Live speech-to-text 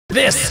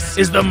This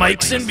is the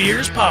Mics and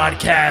Beers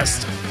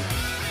podcast.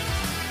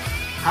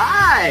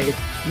 Hi!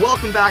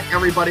 Welcome back,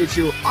 everybody,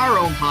 to our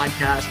own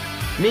podcast.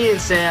 Me and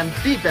Sam,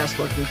 the best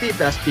looking, the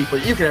best people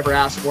you could ever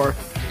ask for,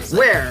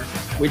 where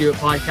we do a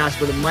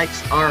podcast where the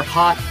mics are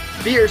hot,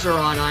 beers are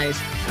on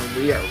ice, and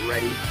we are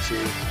ready to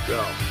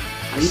go.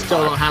 I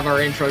still don't have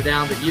our intro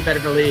down, but you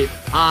better believe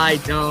I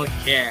don't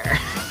care.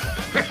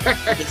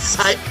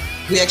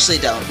 We actually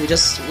don't. We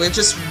just want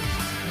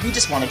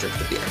to drink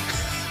the beer.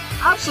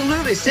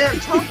 Absolutely, Sam.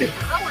 Tell me,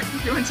 how are you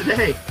doing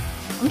today?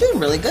 I'm doing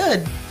really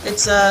good.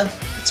 It's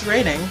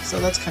raining, so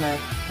that's kind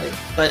of like.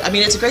 But I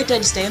mean, it's a great day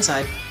to stay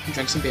inside and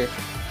drink some beer.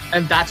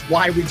 And that's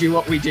why we do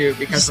what we do,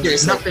 because when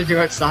there's nothing to do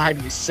outside,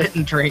 we sit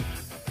and drink.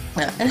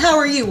 Yeah. And how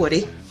are you,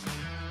 Woody?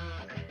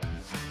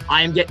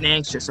 I am getting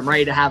anxious. I'm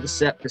ready to have a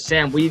sip. Because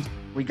Sam, we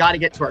got to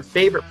get to our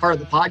favorite part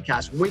of the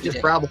podcast. We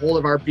just grab a hold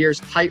of our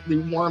beers tightly,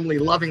 warmly,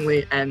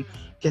 lovingly, and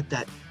get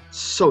that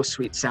so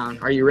sweet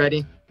sound. Are you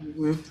ready?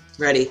 Mm-hmm.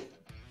 Ready.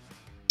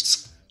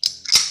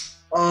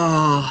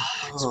 Oh,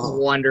 it's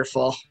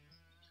wonderful.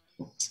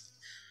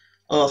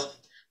 Oh,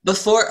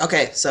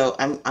 so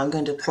I'm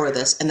going to pour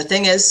this. And the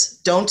thing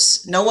is,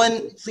 no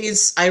one,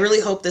 please, I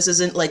really hope this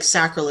isn't like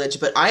sacrilege,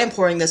 but I am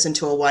pouring this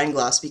into a wine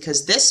glass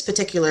because this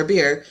particular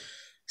beer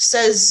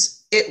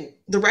says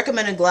the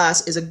recommended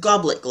glass is a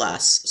goblet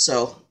glass.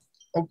 So.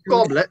 A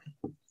goblet?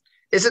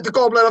 Is it the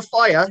goblet of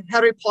fire,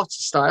 Harry Potter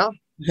style?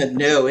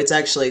 No, it's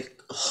actually,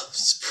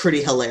 it's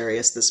pretty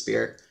hilarious, this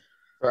beer.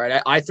 All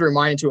right, I threw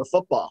mine into a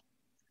football.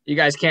 You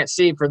guys can't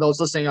see, for those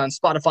listening on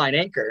Spotify and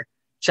Anchor,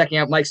 checking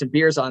out Mics and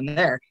Beers on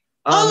there.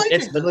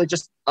 It's literally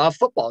just a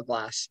football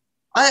glass,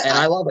 and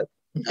I love it.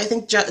 I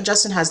think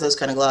Justin has those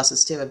kind of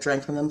glasses too. I've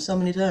drank from them so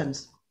many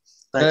times.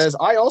 Because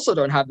I also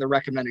don't have the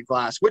recommended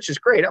glass, which is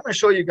great. I'm going to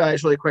show you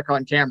guys really quick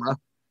on camera.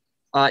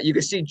 You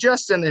can see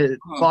just in the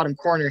bottom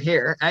corner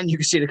here, and you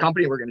can see the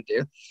company we're going to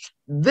do.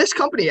 This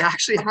company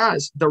actually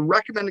has the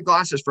recommended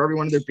glasses for every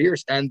one of their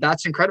beers, and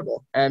that's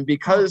incredible. And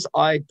because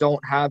I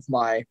don't have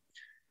my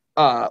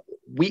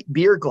wheat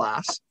beer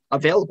glass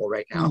available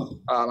right now,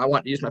 I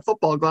want to use my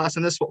football glass,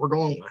 and this is what we're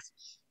going with.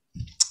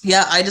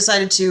 Yeah, I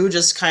decided to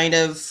just kind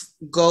of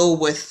go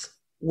with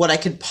what I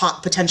could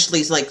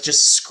potentially like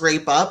just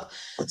scrape up.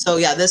 So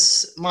yeah,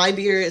 my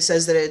beer, it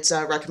says that it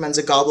recommends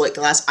a goblet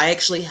glass. I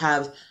actually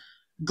have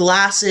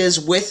glasses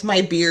with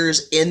my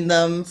beers in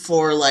them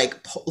for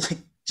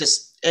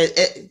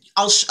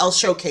I'll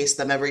showcase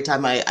them every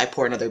time I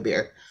pour another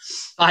beer.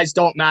 Size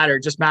don't matter,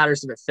 it just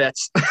matters if it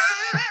fits.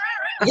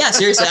 Yeah,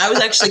 seriously. I was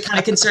actually kind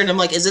of concerned. I'm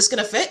like, is this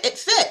going to fit? It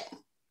fit.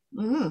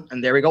 Mm-hmm.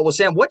 And there we go. Well,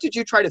 Sam, what did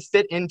you try to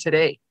fit in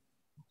today?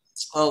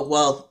 Oh,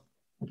 well,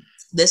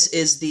 this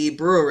is the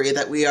brewery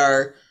that we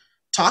are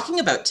talking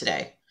about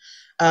today,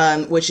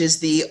 which is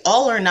the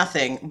All or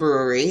Nothing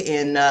Brewery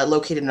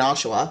located in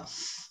Oshawa.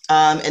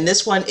 And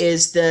this one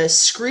is the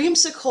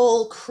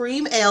Screamsicle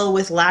Cream Ale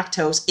with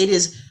lactose. It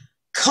is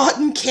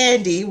cotton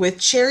candy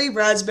with cherry,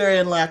 raspberry,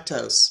 and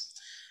lactose.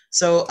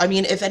 So, I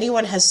mean, if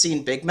anyone has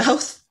seen Big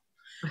Mouth,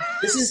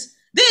 this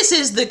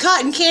is the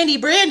cotton candy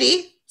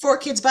brandy. 4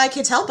 kids buy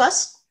kids help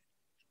us.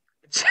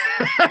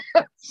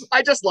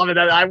 I just love it.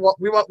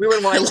 We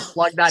would want to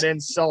plug that in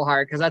so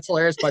hard because that's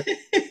hilarious. But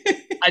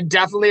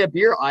definitely a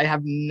beer I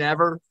have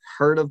never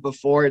heard of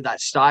before,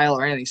 that style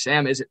or anything.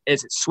 Sam, is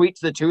it sweet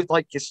to the tooth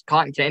like just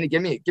cotton candy?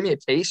 Give me a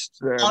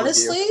taste.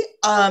 Honestly,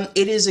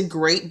 it is a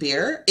great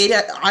beer.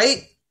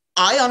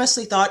 I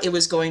honestly thought it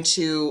was going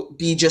to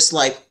be just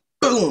like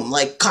boom,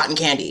 like cotton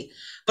candy.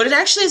 But it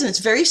actually isn't. It's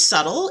very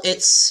subtle.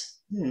 It's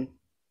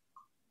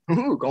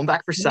Ooh, going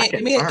back for a second.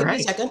 Give me a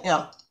second.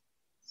 Yeah.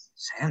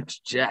 Sam's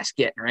just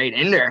getting right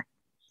in there.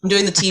 I'm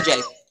doing the TJ.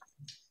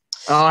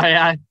 Oh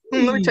yeah.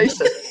 Let me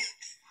taste it.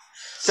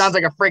 Sounds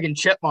like a friggin'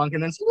 chipmunk,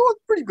 and then it's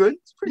pretty good.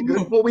 It's pretty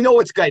good. Well, we know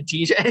it's good,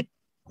 TJ.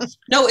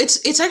 No,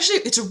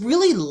 it's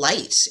really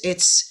light.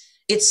 It's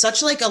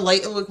such like a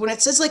light, when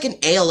it says like an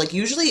ale, like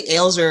usually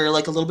ales are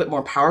like a little bit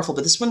more powerful,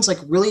 but this one's like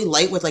really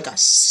light with like a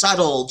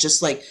subtle,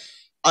 just like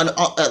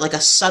like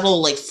a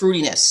subtle like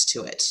fruitiness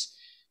to it.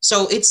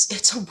 So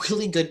it's a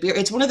really good beer.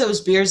 It's one of those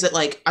beers that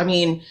like, I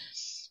mean,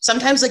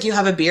 sometimes like you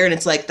have a beer and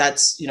it's like,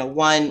 that's,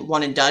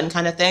 one and done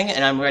kind of thing.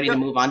 And I'm ready to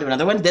move on to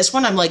another one. This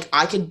one, I'm like,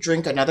 I could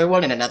drink another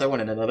one and another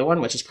one and another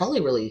one, which is probably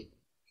really,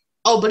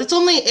 but it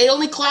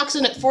only clocks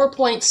in at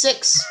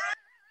 4.6.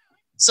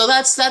 So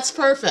that's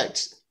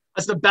perfect.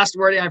 That's the best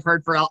wording I've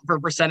heard for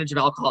percentage of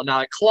alcohol.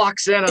 Now it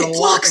clocks in at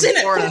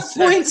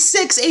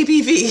 4.6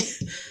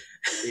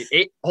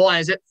 ABV. Hold on,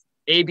 is it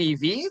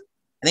ABV?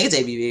 I think it's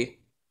ABV.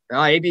 No,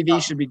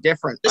 ABV should be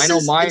different. I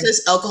know mine. It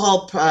says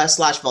alcohol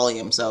 /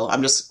 volume, so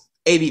I'm just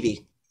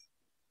ABV.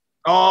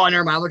 Oh,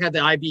 never mind. Look at the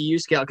IBU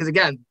scale, because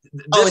again,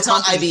 it's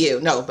not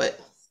IBU. No, but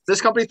this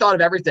company thought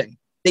of everything.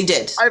 They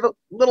did. I have a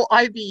little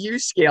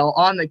IBU scale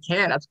on the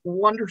can. That's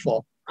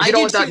wonderful. You know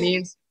what that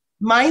means?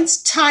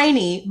 Mine's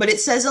tiny, but it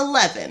says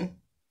 11.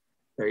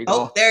 There you go.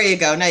 Oh, there you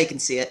go. Now you can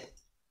see it.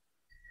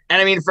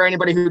 And I mean, for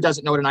anybody who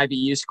doesn't know what an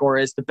IBU score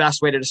is, the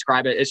best way to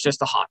describe it is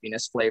just a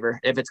hoppiness flavor.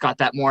 If it's got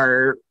that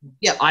more,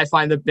 I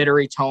find the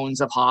bittery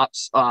tones of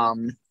hops,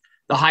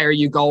 the the higher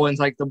you go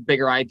into like the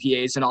bigger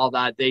IPAs and all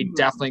that, they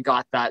definitely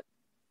got that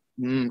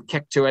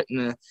kick to it.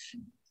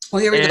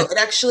 Well, here we go. It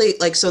actually,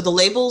 like, so the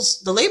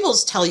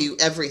labels tell you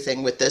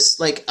everything with this.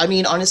 Like, I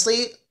mean,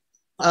 honestly,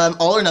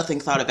 All or Nothing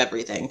thought of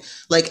everything.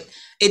 Like,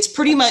 it's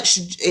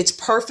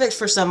perfect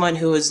for someone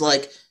who is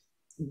like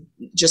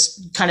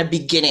just kind of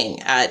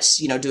beginning at,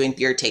 doing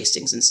beer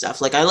tastings and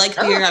stuff. Like, I like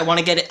beer. I want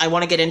to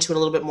get into it a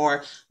little bit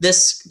more.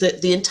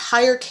 The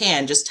entire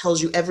can just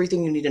tells you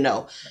everything you need to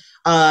know.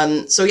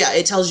 So yeah,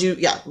 it tells you,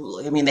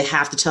 I mean, they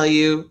have to tell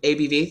you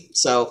ABV.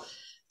 So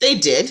they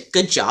did.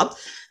 Good job.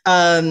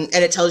 And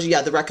it tells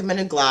you, the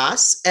recommended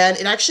glass. And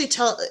it actually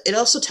it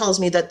also tells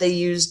me that they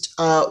used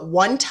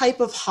one type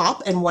of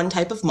hop and one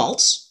type of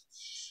malt.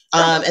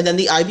 And then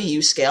the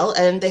IBU scale.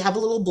 And they have a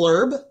little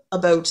blurb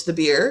about the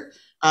beer.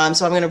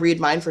 So I'm going to read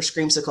mine for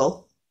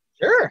Screamsicle.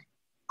 Sure.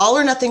 All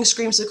or Nothing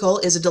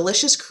Screamsicle is a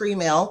delicious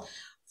cream ale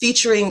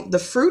featuring the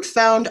fruit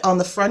found on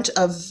the front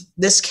of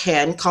this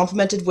can,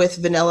 complemented with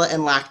vanilla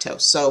and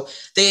lactose. So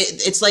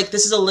it's like,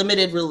 this is a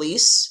limited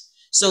release.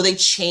 So they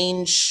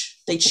change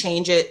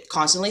it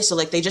constantly. So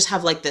like, they just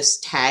have like this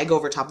tag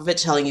over top of it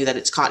telling you that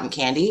it's cotton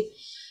candy.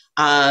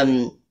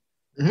 But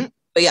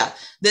yeah,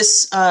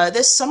 this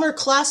summer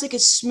classic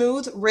is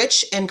smooth,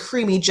 rich, and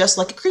creamy, just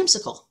like a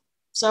creamsicle.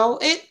 So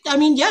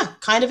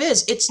kind of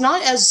is. It's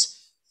not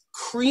as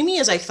creamy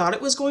as I thought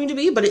it was going to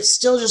be, but it's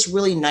still just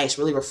really nice,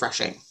 really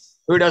refreshing.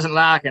 Who doesn't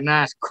like a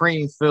nice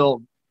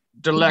cream-filled,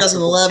 delectable Who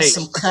doesn't love taste?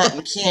 some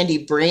cotton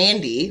candy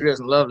brandy? Who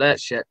doesn't love that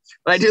shit?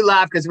 But I do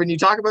laugh because when you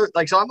talk about,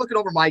 like, so I'm looking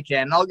over my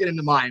can, and I'll get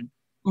into mine.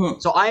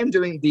 So I am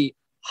doing the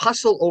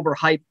Hustle Over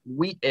Hype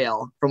Wheat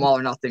Ale from All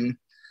or Nothing.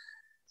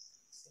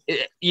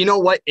 You know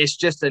what? It's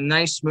just a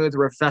nice, smooth,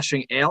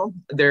 refreshing ale.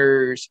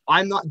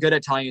 I'm not good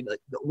at telling you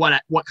like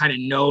what kind of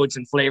notes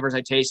and flavors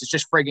I taste. It's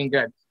just friggin'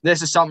 good.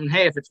 This is something.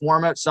 Hey, if it's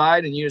warm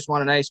outside and you just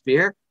want a nice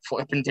beer,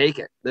 flip and take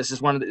it. This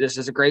is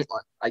a great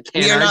one. I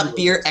can't. We are not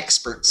beer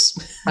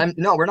experts.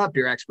 No, we're not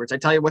beer experts. I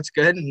tell you what's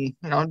good, and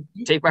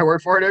take my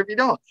word for it if you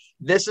don't.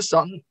 This is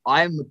something.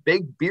 I'm a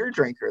big beer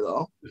drinker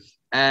though,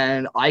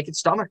 and I could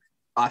stomach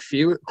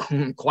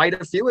quite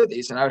a few of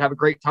these, and I would have a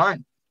great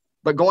time.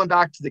 But going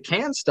back to the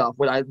can stuff,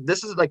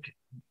 this is like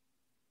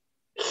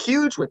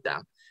huge with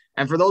them.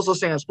 And for those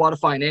listening on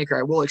Spotify and Anchor,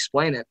 I will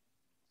explain it.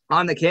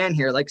 On the can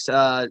here, like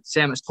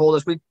Sam has told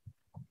us, I'm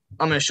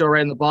going to show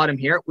right in the bottom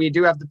here. We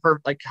do have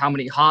how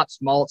many hops,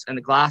 malts, and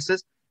the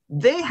glasses.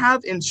 They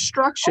have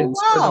instructions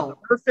for the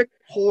perfect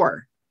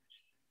pour.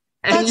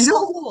 And That's so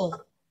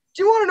cool.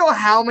 Do you want to know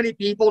how many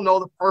people know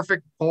the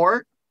perfect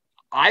pour?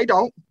 I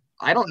don't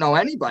know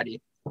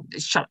anybody.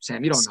 Shut up,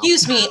 Sam. You don't know.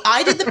 Excuse me.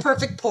 I did the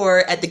perfect pour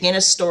at the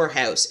Guinness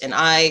Storehouse, and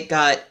I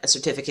got a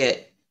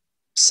certificate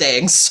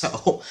saying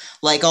so,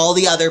 like all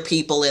the other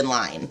people in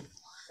line.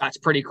 That's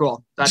pretty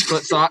cool. That's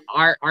good. So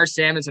our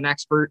Sam is an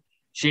expert.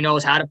 She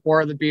knows how to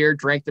pour the beer,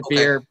 drink the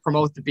beer,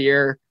 promote the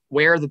beer,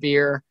 wear the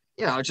beer.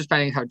 Just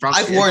depending how drunk.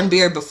 I've worn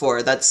beer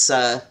before. That's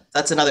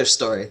another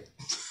story.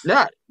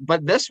 Yeah,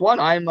 but this one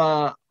I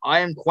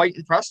am quite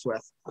impressed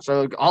with.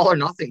 So All or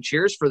Nothing.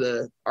 Cheers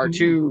for our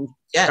two.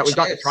 That we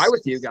got to try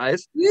with you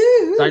guys.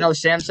 So I know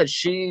Sam said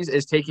she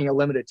is taking a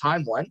limited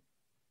time one.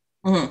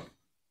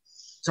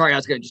 Sorry, I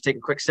was going to just take a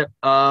quick sip.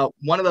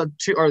 One of the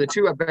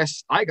two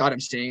best I got, I'm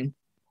seeing,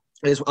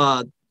 is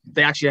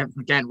they actually have,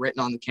 again,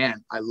 written on the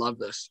can. I love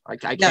this. I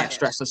can't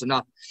stress this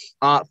enough.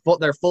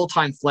 They're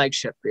full-time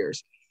flagship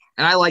beers.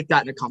 And I like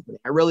that in a company.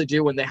 I really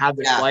do when they have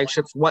their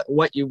flagships,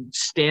 what you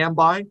stand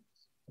by.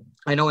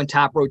 I know in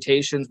tap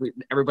rotations,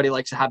 everybody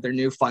likes to have their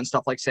new fun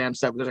stuff, like Sam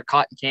said. There's a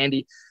cotton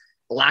candy,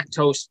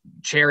 lactose,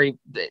 cherry,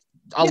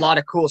 a lot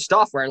of cool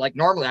stuff where like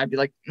normally I'd be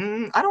like,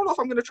 I don't know if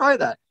I'm going to try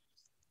that.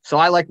 So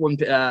I like when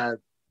the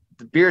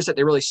beers that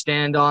they really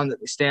stand on, that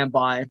they stand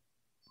by.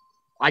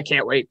 I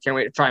can't wait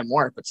to try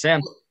more. But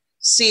Sam.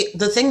 See,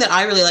 the thing that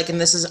I really like, and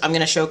this is, I'm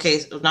going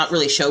to not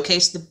really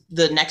showcase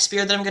the next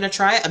beer that I'm going to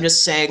try. I'm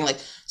just saying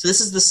so this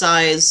is the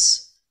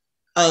size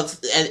of,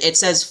 and it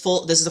says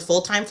this is a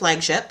full-time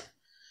flagship.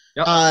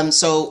 Yep.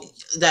 So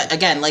that,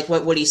 again, like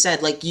what he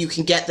said, like you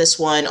can get this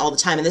one all the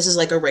time. And this is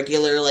like a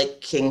regular,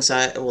 like king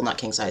size, well, not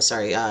king size,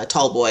 sorry,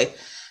 tall boy,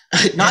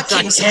 not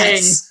king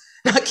size,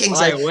 not king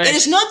size. It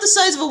is not the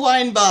size of a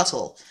wine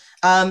bottle.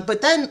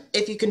 But then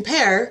if you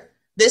compare,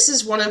 this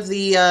is one of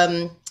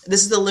the,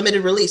 this is the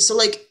limited release. So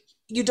like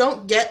you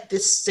don't get the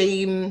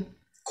same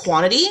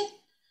quantity,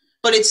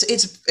 but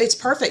it's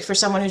perfect for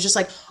someone who's just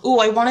like, oh,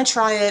 I want to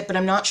try it, but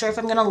I'm not sure if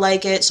I'm going to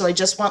like it. So I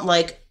just want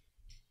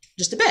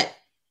just a bit.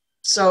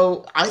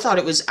 So I thought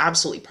it was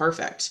absolutely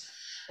perfect.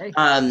 Hey,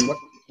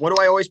 what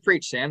do I always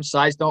preach, Sam?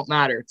 Size don't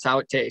matter. It's how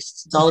it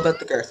tastes. It's all about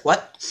the girth.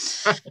 What?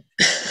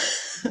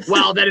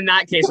 Well, then in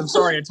that case, I'm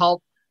sorry. The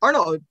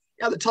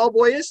tall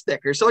boy is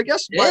thicker. So I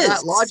guess by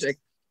that logic,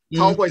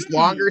 tall boy's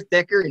longer,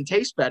 thicker, and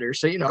tastes better.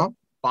 So,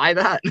 buy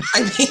that. I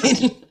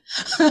mean,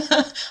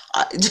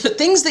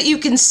 things that you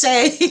can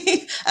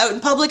say out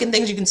in public and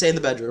things you can say in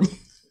the bedroom.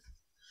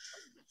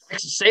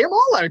 Say them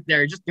all out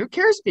there. Just who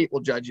cares if people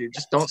judge you?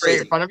 Just don't say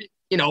it in front of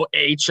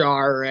HR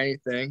or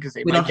anything because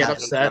they might get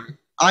upset.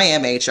 I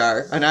am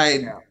HR,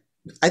 and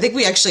I think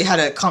we actually had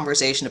a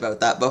conversation about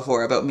that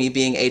before, about me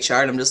being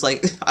HR, and I'm just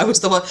like, I was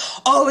the one.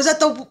 Oh, it was at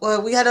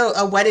the we had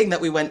a wedding that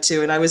we went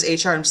to, and I was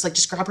HR. I'm just like,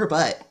 just grab her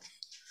butt.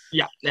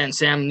 Yeah, and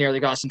Sam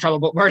nearly got us in trouble,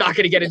 but we're not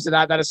going to get into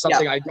that. That is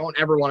something I don't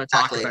ever want to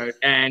talk about.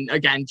 And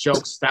again,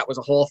 jokes, that was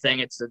a whole thing.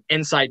 It's an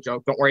inside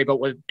joke. Don't worry about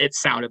what it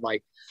sounded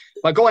like.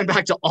 But going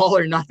back to All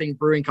or Nothing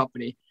Brewing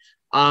Company,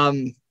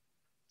 I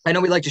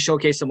know we like to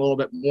showcase them a little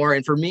bit more.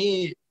 And for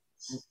me,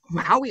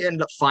 how we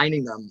ended up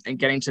finding them and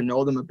getting to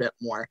know them a bit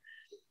more,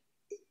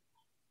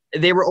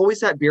 they were always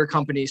that beer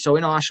company. So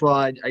in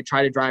Oshawa, I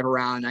try to drive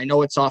around. I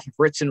know it's off of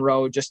Ritson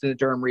Road, just in the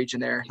Durham region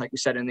there, like we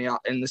said, in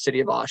the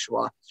city of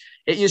Oshawa.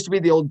 It used to be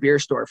the old beer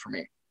store for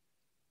me.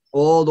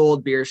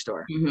 Old beer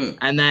store. Mm-hmm.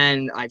 And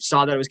then I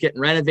saw that it was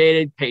getting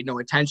renovated, paid no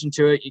attention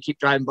to it. You keep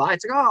driving by,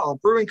 it's like, oh,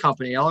 brewing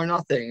company, All or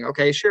Nothing.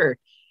 Okay, sure.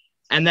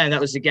 And then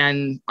that was,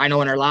 again, I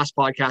know in our last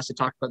podcast, I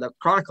talked about that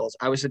Chronicles.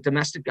 I was a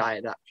domestic guy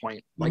at that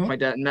point. Like my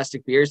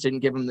domestic beers didn't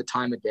give him the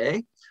time of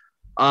day.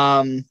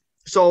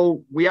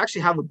 So we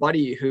actually have a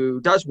buddy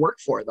who does work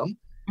for them.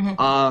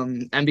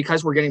 Mm-hmm. And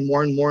because we're getting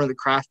more and more of the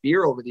craft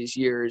beer over these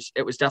years,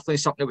 it was definitely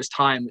something that was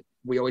time.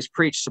 We always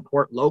preach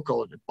support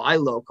local, buy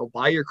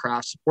your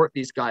craft, support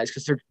these guys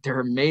because they're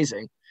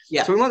amazing.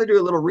 Yeah. So we wanted to do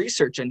a little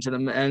research into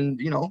them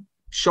and,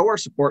 show our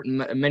support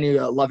in many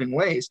loving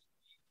ways.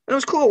 And it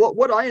was cool.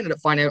 What I ended up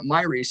finding out in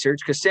my research,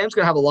 because Sam's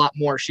going to have a lot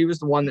more. She was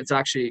the one that's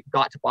actually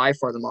got to buy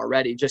for them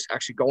already, just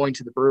actually going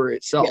to the brewery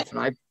itself. Yeah. And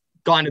I've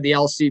gone to the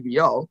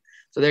LCBO.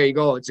 So there you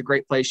go. It's a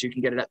great place. You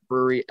can get it at the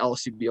brewery,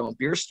 LCBO, and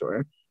beer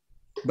store.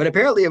 But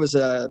apparently it was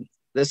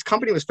this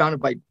company was founded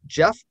by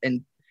Jeff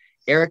and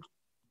Eric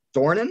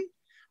Dornan.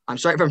 I'm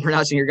sorry if I'm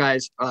pronouncing your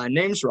guys'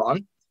 names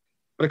wrong.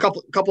 But a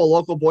couple of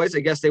local boys, I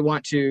guess they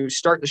want to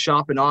start the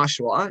shop in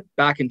Oshawa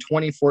back in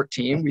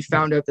 2014. We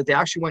found out that they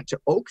actually went to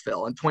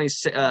Oakville in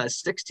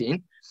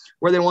 2016,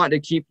 where they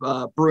wanted to keep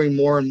brewing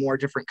more and more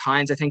different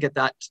kinds. I think at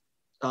that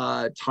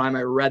time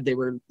I read they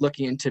were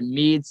looking into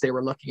meads, they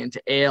were looking into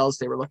ales,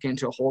 they were looking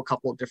into a whole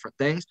couple of different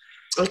things.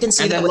 I can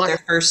see that with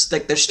their first,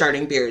 their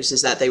starting beers,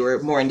 is that they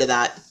were more into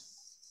that.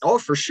 Oh,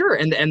 for sure.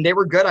 And they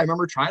were good. I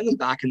remember trying them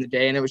back in the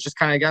day, and it was just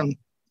kind of, again,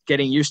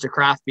 getting used to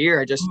craft beer.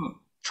 I just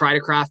tried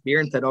a craft beer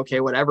and said, okay,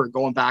 whatever,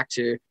 going back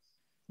to,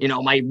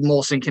 my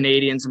Molson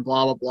Canadians and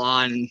blah, blah,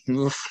 blah. And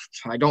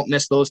I don't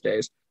miss those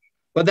days.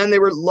 But then they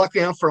were lucky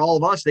enough for all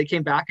of us. They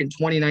came back in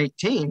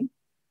 2019.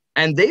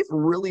 And they've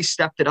really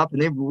stepped it up,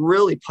 and they've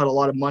really put a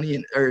lot of money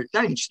in, or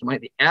not even just the money,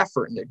 the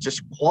effort and the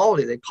just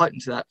quality they put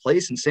into that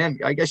place. And Sam,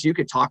 I guess you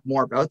could talk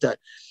more about that,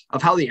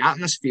 of how the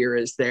atmosphere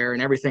is there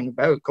and everything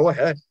about. Go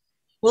ahead.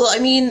 Well, I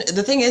mean,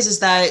 the thing is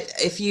that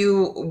if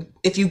you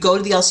go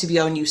to the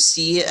LCBO and you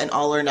see an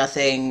All or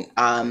Nothing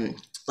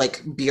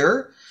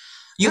beer,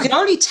 you can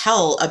already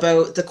tell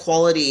about the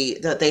quality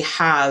that they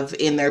have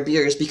in their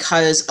beers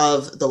because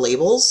of the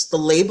labels. The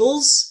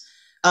labels.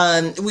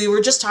 We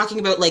were just talking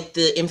about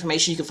the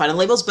information you can find on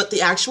labels, but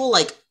the actual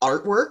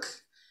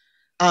artwork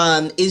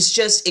is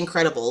just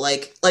incredible.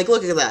 Like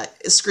look at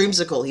that.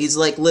 Screamsicle. He's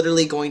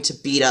literally going to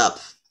beat up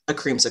a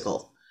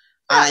creamsicle.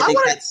 I think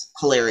that's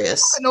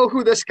hilarious. I know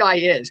who this guy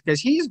is because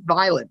he's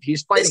violent.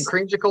 He's fighting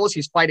creamsicles.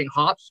 He's fighting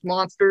hops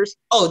monsters.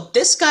 Oh,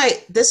 this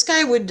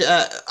guy would.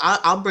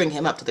 I'll bring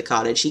him up to the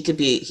cottage. He could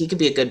be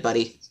a good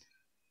buddy.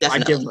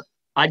 Definitely.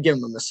 I'd give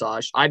him a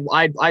massage. I'd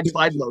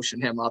lotion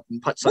him up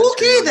and put some.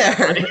 Okay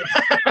there.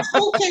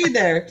 Okay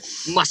there.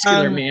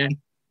 Muscular man.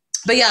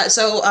 But yeah,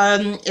 so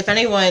if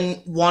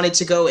anyone wanted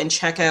to go and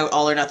check out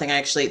All or Nothing,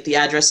 actually, the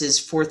address is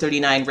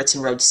 439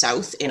 Ritson Road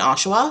South in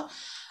Oshawa.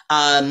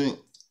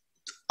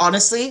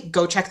 Honestly,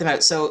 go check them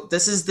out. So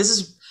this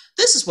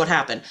is what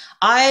happened.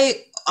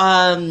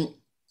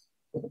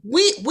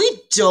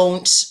 We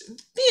don't,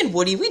 me and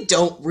Woody, we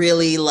don't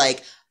really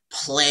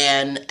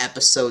plan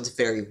episodes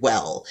very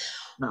well.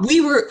 No.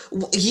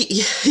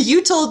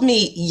 You told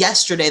me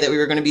yesterday that we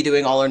were going to be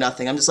doing All or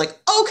Nothing. I'm just like,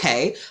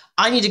 okay,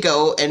 I need to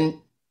go and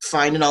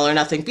find an All or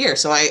Nothing beer.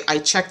 So I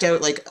checked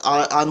out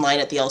online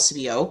at the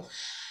LCBO,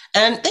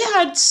 and they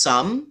had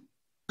some,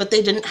 but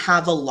they didn't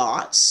have a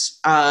lot.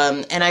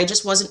 And I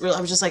just wasn't really,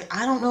 I was just like,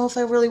 I don't know if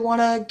I really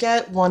want to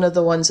get one of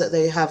the ones that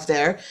they have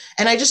there.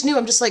 And I just knew,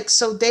 I'm just like,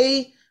 so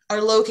they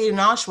are located in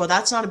Oshawa.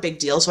 That's not a big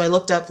deal. So I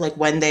looked up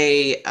when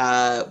they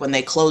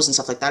closed and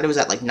stuff like that. It was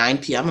at 9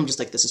 p.m. I'm just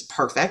like, this is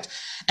perfect.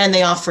 And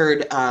they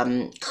offered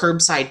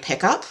curbside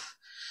pickup.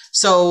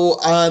 So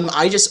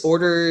I just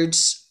ordered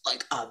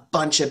a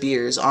bunch of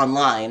beers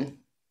online.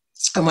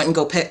 I went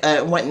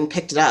and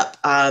picked it up.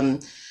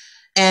 And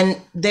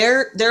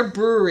their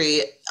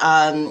brewery,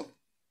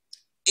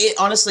 it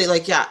honestly,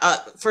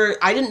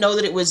 I didn't know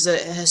that it was a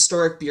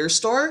historic beer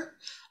store.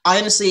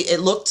 Honestly,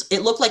 it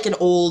looked like an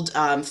old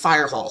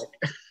fire hall.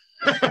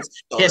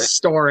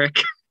 Historic.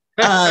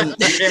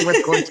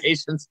 With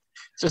quotations.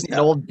 Just an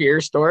old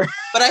beer store.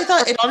 But I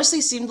thought it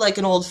honestly seemed like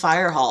an old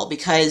fire hall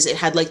because it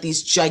had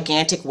these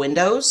gigantic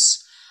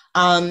windows.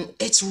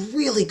 It's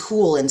really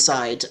cool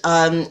inside.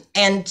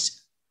 And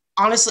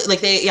honestly, like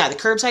the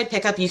curbside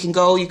pickup, you can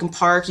go, you can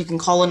park, you can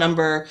call a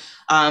number,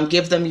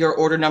 give them your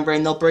order number,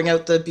 and they'll bring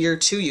out the beer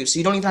to you. So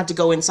you don't even have to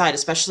go inside,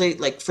 especially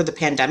like for the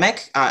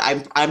pandemic.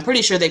 I'm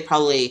pretty sure they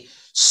probably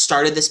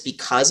started this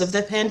because of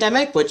the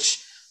pandemic,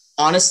 which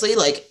honestly,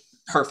 like,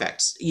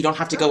 perfect. You don't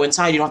have to go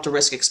inside. You don't have to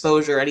risk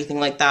exposure or anything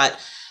like that.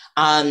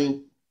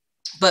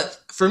 But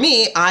for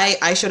me,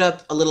 I showed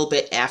up a little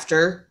bit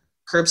after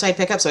curbside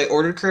pickup. So I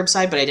ordered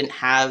curbside, but I didn't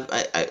have,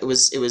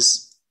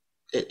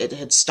 it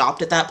had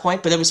stopped at that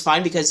point, but it was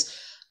fine because,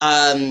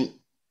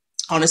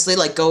 honestly,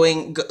 like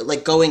going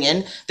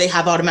in, they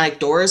have automatic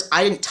doors.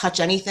 I didn't touch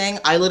anything.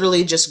 I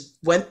literally just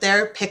went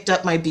there, picked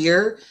up my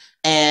beer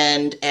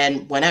and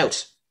went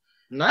out.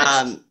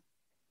 Nice.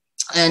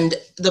 And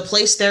the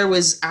place there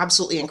was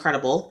absolutely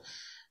incredible.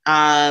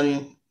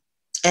 Then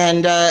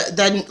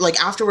like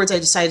afterwards, I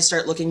decided to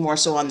start looking more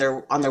so on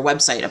their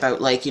website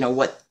about like, you know,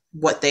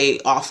 what they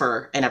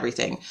offer and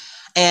everything.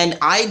 And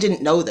I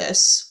didn't know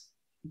this,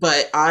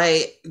 but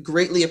I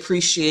greatly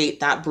appreciate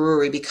that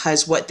brewery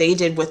because what they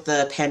did with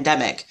the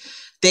pandemic,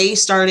 they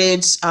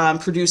started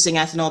producing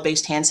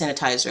ethanol-based hand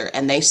sanitizer,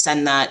 and they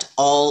send that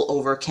all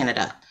over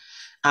Canada.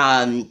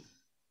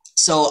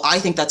 So I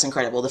think that's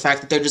incredible. The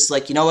fact that they're just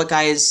like, you know what,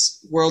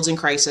 guys, world's in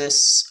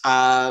crisis.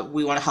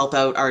 We want to help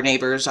out our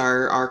neighbors,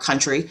 our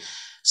country.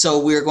 So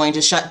we're going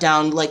to shut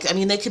down, like, I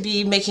mean, they could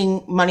be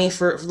making money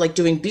for like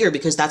doing beer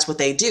because that's what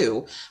they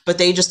do. But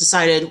they just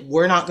decided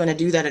we're not going to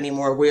do that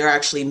anymore. We are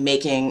actually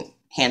making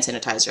hand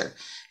sanitizer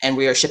and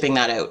we are shipping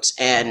that out.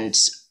 And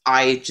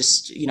I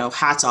just, you know,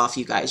 hats off,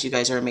 you guys. You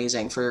guys are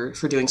amazing for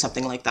doing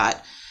something like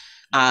that.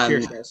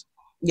 Cheers, guys.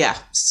 Yeah.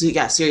 So,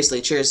 yeah,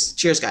 seriously.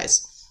 Cheers,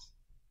 guys.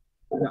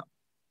 Yeah.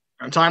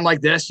 In a time like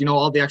this, you know,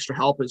 all the extra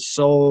help is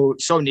so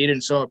needed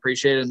and so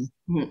appreciated.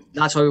 And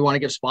that's why we want to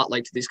give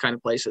spotlight to these kind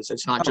of places.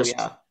 It's not just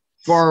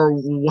for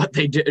what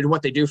they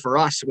do for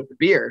us with the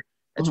beer.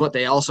 It's what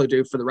they also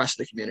do for the rest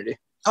of the community.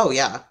 Oh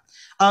yeah.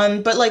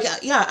 But like,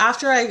 yeah,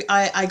 after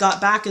I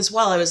got back as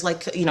well, I was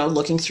like, you know,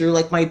 looking through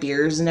like my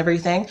beers and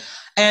everything.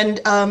 And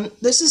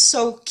this is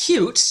so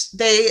cute.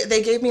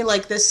 They gave me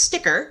like this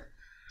sticker,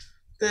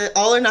 the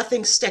All or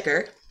Nothing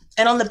sticker.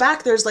 And on the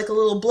back, there's like a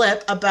little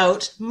blip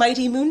about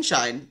Mighty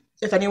Moonshine.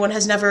 If anyone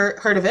has never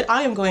heard of it,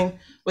 I am going,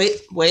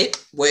 wait.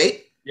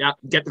 Yeah,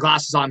 get the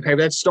glasses on, baby.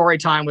 That's story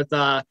time with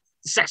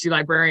sexy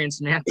librarian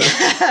Samantha.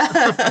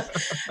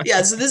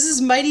 Yeah, so this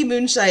is Mighty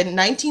Moonshine,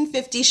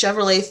 1950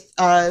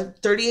 Chevrolet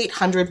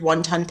 3800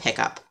 one-ton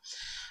pickup.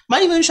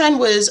 Mighty Moonshine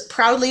was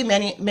proudly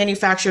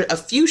manufactured a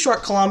few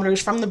short kilometers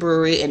from the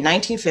brewery in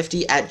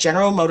 1950 at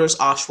General Motors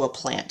Oshawa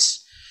plant.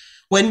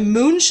 When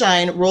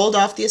Moonshine rolled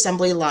off the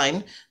assembly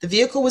line, the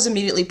vehicle was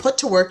immediately put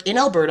to work in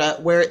Alberta,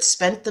 where it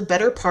spent the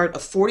better part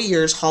of 40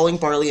 years hauling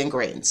barley and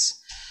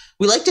grains.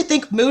 We like to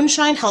think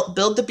Moonshine helped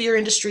build the beer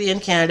industry in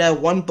Canada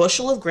one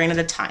bushel of grain at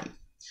a time.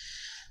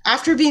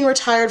 After being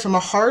retired from a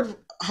hard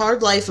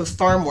life of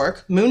farm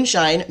work,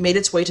 Moonshine made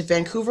its way to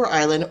Vancouver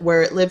Island,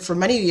 where it lived for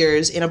many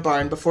years in a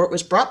barn before it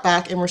was brought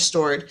back and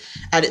restored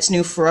at its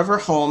new forever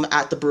home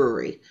at the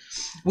brewery.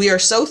 We are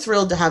so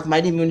thrilled to have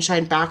Mighty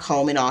Moonshine back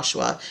home in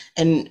Oshawa,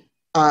 and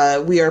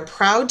we are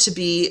proud to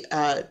be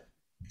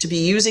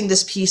using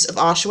this piece of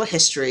Oshawa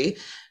history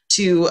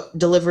to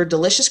deliver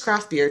delicious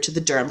craft beer to the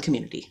Durham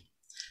community.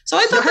 So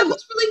I thought that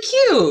was really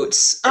cute.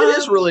 It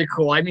is really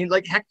cool. I mean,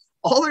 like, heck,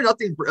 All or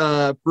Nothing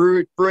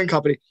brewing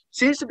company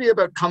seems to be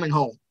about coming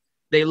home.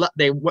 They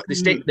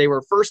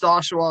were first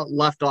Oshawa,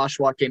 left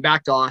Oshawa, came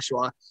back to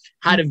Oshawa,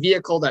 had a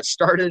vehicle that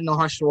started in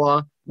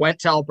Oshawa, went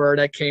to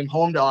Alberta, came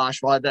home to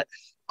Oshawa. That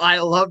I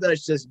love that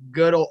it's just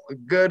good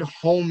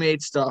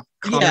homemade stuff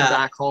coming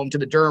back home to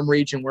the Durham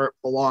region where it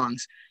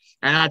belongs.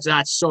 And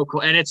that's so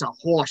cool. And it's a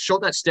whole, show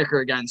that sticker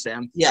again,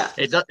 Sam. Yeah.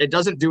 It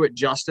doesn't do it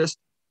justice.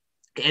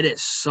 It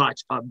is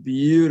such a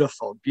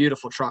beautiful,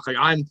 beautiful truck. Like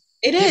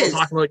people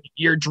talking about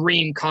your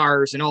dream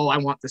cars and, I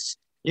want this,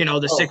 you know,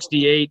 the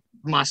 68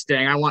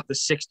 Mustang. I want the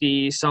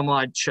 60 some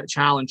odd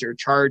Challenger,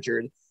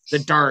 Charger, the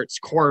Darts,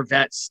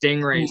 Corvettes,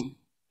 Stingrays.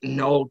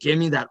 No, give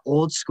me that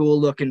old school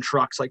looking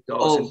trucks like those.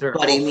 Oh,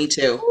 buddy, me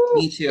too.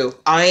 Me too.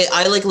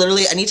 I like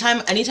literally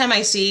anytime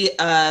I see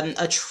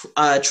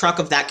a truck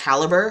of that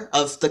caliber,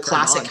 of the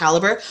classic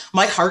caliber,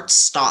 my heart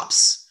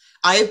stops.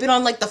 I've been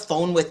on like the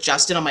phone with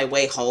Justin on my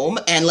way home,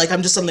 and like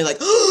I'm just suddenly like,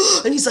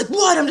 oh, and he's like,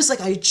 what? I'm just like,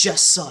 I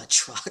just saw a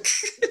truck.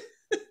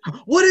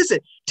 What is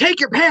it? Take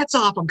your pants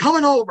off. I'm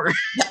coming over.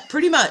 Yeah,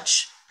 pretty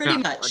much.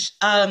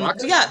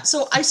 Yeah.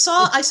 So I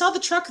saw the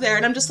truck there,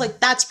 and I'm just like,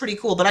 that's pretty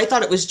cool. But I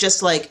thought it was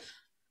just like,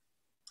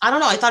 I don't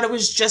know. I thought it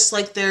was just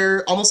like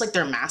almost like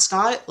their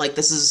mascot. Like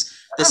this is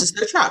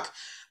their truck.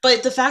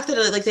 But the fact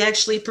that like they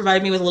actually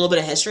provide me with a little bit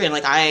of history, and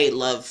like I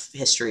love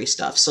history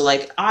stuff, so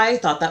like I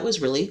thought that was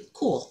really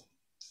cool.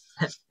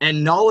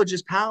 And knowledge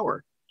is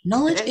power.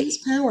 Knowledge is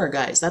power,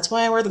 guys. That's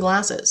why I wear the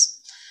glasses.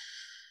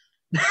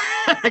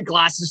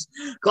 Glasses.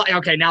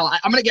 Okay, now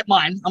I'm gonna get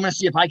mine. I'm gonna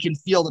see if I can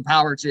feel the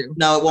power too.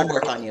 No, it won't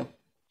work on you.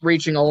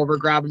 Reaching over,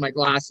 grabbing my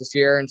glasses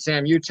here, and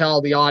Sam, you tell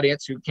the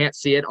audience who can't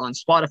see it on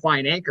Spotify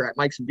and Anchor at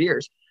Mics and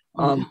Beers.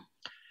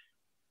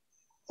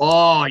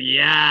 Oh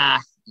yeah,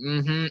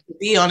 Mm-hmm. To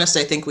be honest,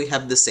 I think we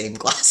have the same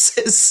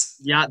glasses.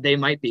 Yeah, they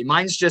might be.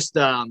 Mine's just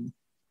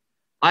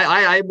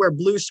I wear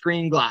blue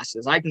screen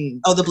glasses. I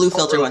can. Oh, the blue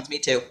filter ones, me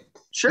too.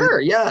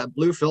 Sure, yeah,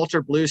 blue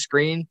filter, blue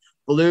screen,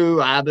 blue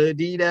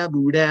abadida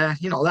buddha,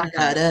 that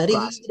kind of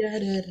glasses.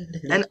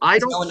 And I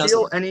don't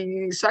feel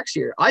any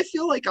sexier. I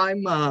feel like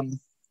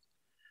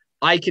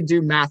I could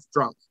do math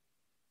drunk.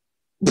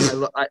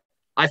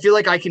 I feel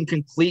like I can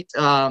complete.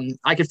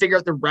 I can figure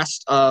out the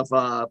rest of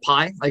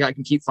pi. Like I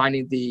can keep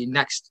finding the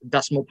next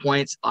decimal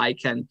points. I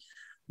can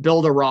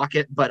build a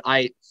rocket, but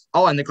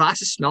and the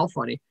glasses smell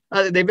funny.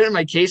 They've been in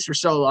my case for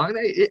so long.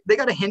 They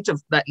got a hint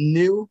of that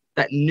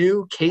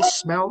new case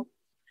smell.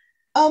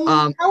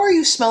 How are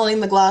you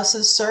smelling the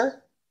glasses,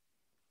 sir?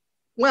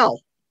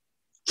 Well,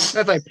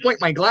 if I point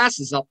my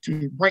glasses up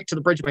right to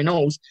the bridge of my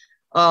nose,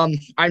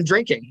 I'm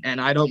drinking, and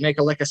I don't make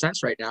a lick of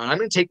sense right now. And I'm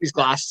going to take these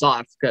glasses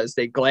off because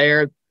they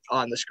glare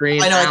on the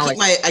screen. I know.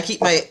 I keep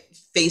my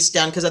face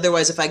down because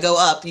otherwise, if I go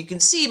up, you can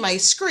see my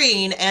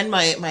screen and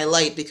my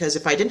light. Because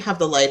if I didn't have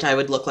the light, I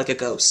would look like a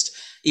ghost.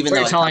 Even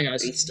though I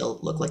still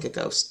look like a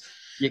ghost.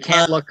 You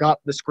can't look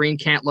up. The screen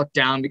can't look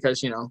down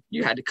because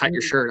you had to cut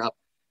your shirt up,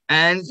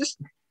 and just.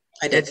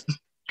 I did.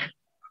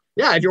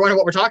 Yeah, if you're wondering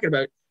what we're talking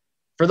about,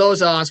 for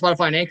those on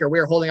Spotify and Anchor, we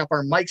are holding up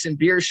our Mics and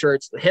Beers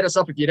shirts. Hit us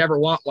up if you'd ever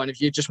want one,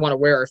 if you just want to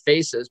wear our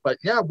faces. But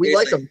yeah, we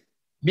like them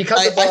because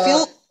I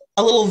feel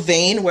a little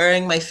vain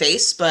wearing my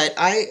face, but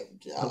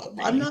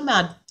I'm not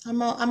mad.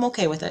 I'm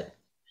okay with it.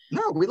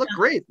 No, we look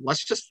great.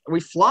 We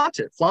flaunt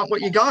it. Flaunt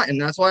what you got,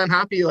 and that's why I'm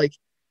happy. Like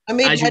I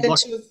made head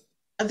into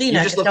a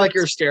V-neck. You just look like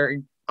you're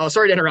staring. Oh,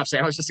 sorry to interrupt,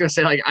 Sam. I was just going to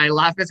say, like, I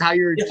laugh at how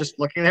you're just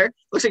looking there.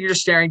 Looks like you're just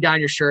staring down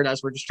your shirt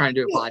as we're just trying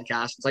to do a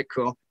podcast. It's like,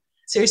 cool.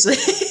 Seriously.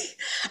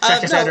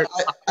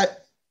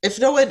 If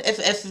no one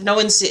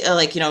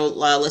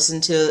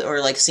listened to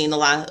or like seen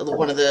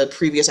one of the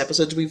previous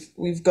episodes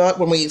we've got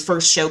when we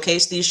first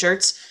showcased these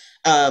shirts,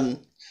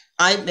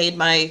 I made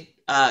my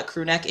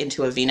crew neck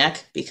into a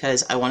V-neck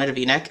because I wanted a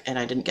V-neck and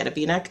I didn't get a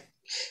V-neck.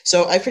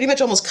 So I pretty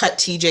much almost cut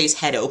TJ's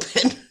head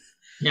open.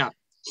 Yeah.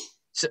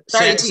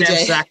 Sorry,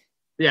 TJ.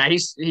 Yeah,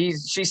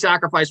 she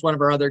sacrificed one of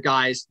her other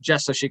guys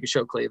just so she could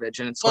show cleavage,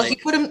 and it's he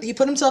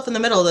put himself in the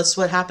middle. That's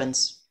what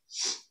happens.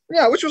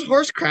 Yeah, which was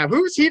horse crap.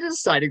 Who was he to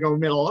decide to go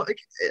middle? Like,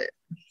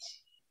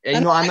 I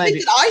think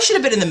that I should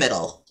have been in the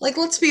middle. Like,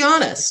 let's be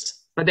honest.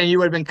 But then you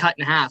would have been cut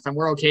in half, and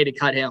we're okay to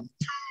cut him.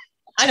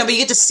 I know, but you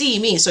get to see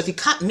me. So if you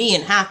cut me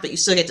in half, but you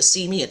still get to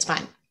see me, it's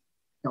fine.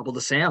 Double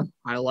the Sam.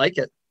 I like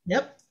it.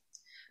 Yep.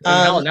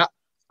 Now,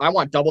 I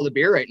want double the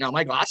beer right now.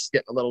 My glass is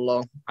getting a little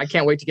low. I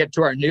can't wait to get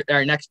to our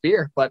next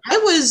beer. But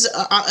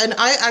and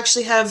I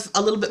actually have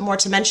a little bit more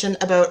to mention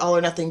about All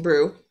or Nothing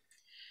Brew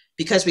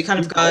because we kind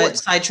of got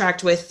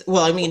sidetracked with.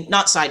 Well, I mean,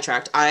 not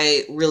sidetracked.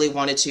 I really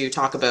wanted to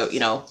talk about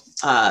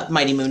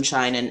Mighty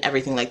Moonshine and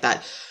everything like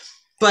that.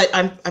 But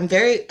I'm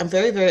very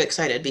very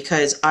excited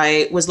because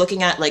I was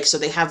looking at so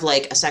they have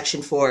a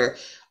section for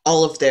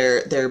all of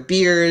their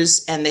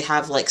beers and they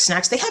have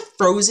snacks. They have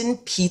frozen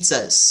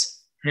pizzas.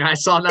 Yeah, I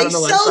saw that on the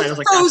website. I was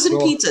like, frozen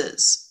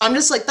pizzas. I'm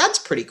just like, that's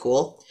pretty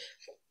cool.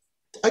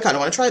 I kind of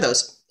want to try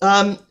those.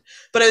 But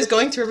I was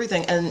going through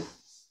everything, and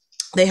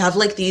they have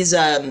these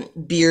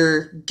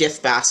beer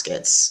gift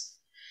baskets,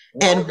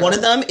 and one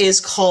of them is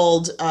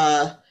called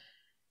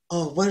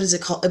what is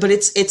it called? But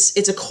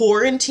it's a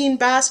quarantine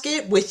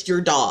basket with your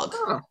dog.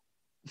 Oh.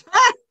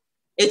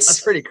 That's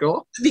pretty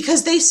cool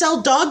because they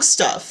sell dog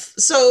stuff.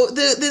 So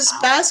this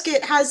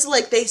basket has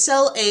they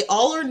sell a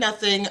All or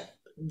Nothing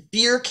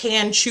beer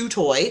can chew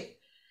toy.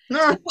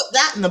 So put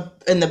that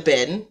in the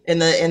bin in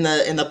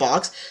the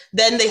box.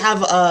 Then they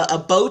have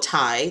a bow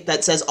tie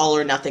that says All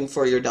or Nothing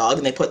for your dog,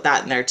 and they put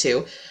that in there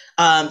too.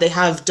 They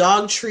have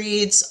dog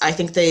treats. I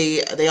think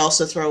they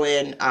also throw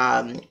in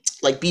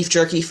beef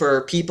jerky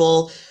for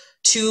people.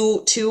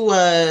 Two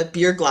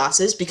beer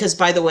glasses, because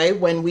by the way,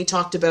 when we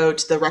talked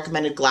about the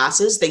recommended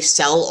glasses, they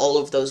sell all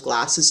of those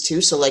glasses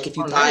too. So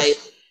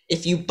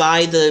if you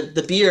buy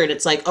the beer and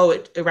it's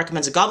it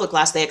recommends a goblet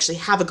glass, they actually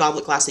have a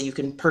goblet glass that you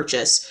can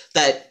purchase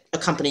that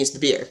accompanies the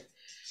beer.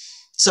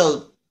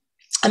 So,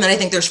 and then I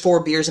think there's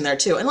 4 beers in there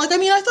too. And I thought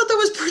that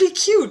was pretty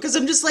cute because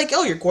I'm just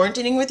you're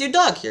quarantining with your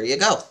dog. Here you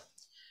go.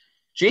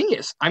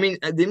 Genius. I mean,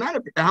 the amount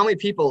of how many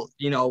people,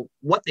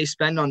 what they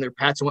spend on their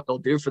pets and what they'll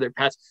do for their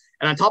pets.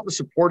 And on top of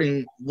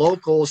supporting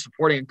local,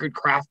 supporting a good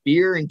craft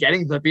beer and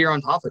getting the beer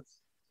on top of it,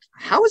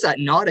 how is that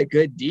not a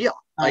good deal?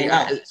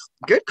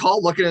 Good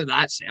call looking at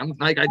that, Sam.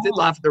 I did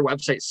laugh at their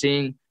website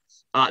seeing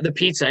the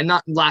pizza, and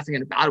not laughing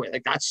in a bad way.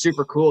 That's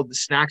super cool. The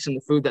snacks and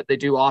the food that they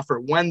do offer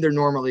when they're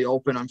normally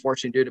open,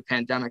 unfortunately, due to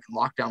pandemic and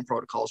lockdown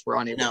protocols, we're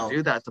unable to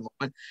do that at the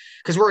moment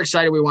because we're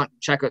excited. We want to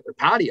check out their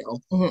patio.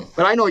 Mm-hmm.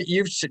 But I know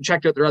you've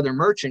checked out their other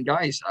merch, and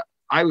guys,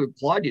 I would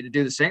applaud you to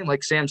do the same.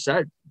 Like Sam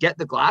said, get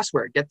the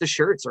glassware, get the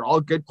shirts. They're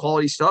all good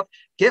quality stuff.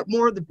 Get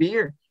more of the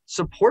beer.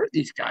 Support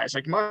these guys.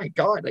 My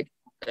God,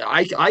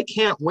 I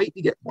can't wait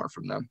to get more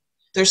from them.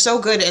 They're so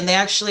good, and they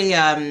actually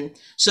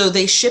so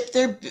they ship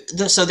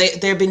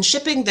they've been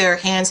shipping their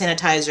hand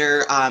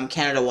sanitizer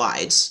Canada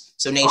wide,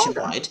 so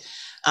nationwide.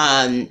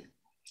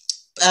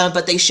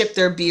 but they ship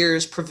their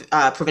beers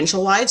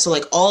provincial wide, so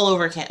like all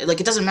over Canada. Like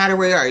it doesn't matter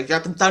where you are. You're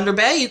up in Thunder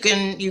Bay, you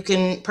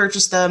can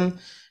purchase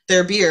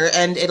their beer,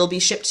 and it'll be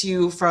shipped to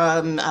you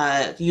from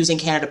using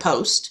Canada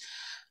Post.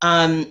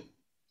 And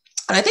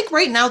I think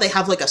right now they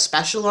have like a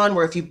special on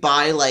where if you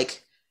buy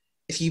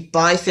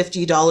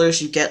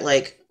 $50, you get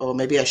like, oh,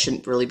 maybe I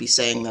shouldn't really be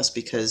saying this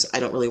because I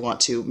don't really want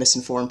to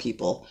misinform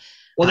people.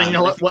 Well, then you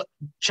know what?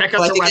 Check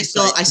out the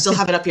website. I still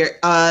have it up here.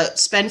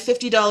 Spend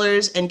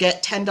 $50 and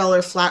get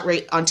 $10 flat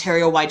rate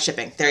Ontario-wide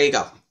shipping. There you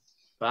go.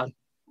 Wow. And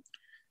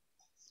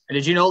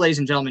did you know, ladies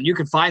and gentlemen, you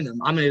can find them.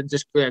 I'm going to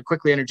just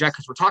quickly interject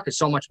because we're talking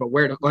so much about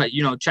where to,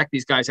 check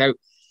these guys out.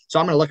 So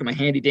I'm going to look at my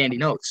handy dandy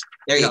notes.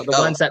 There you go. The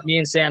ones that me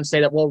and Sam say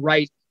that we'll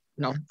write,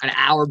 an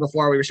hour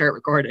before we start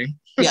recording.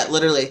 Yeah,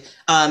 literally.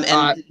 And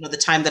the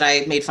time that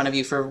I made fun of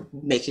you for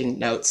making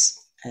notes.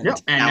 And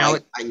now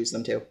I use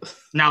them too.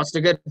 Now it's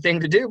the good thing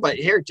to do. But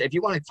here, if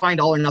you want to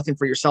find All or Nothing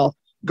for yourself,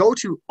 go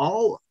to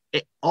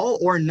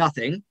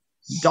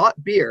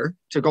allornothing.beer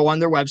to go on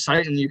their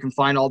website, and you can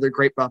find all their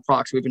great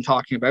products we've been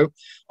talking about.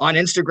 On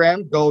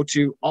Instagram, go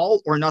to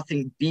All or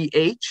Nothing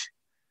BH.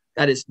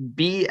 That is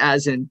B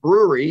as in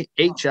brewery,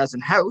 H as in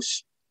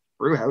house,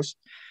 brewhouse.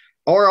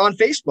 Or on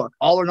Facebook,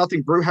 All or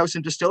Nothing Brewhouse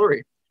and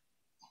Distillery.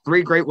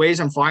 3 great ways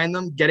I'm finding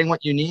them, getting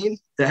what you need.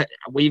 That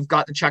we've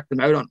got to check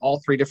them out on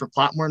all 3 different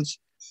platforms.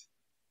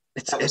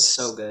 It's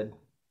so good.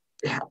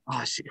 Yeah.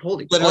 Oh, see,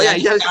 holy. Literally,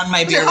 on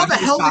my beer. How the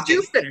hell did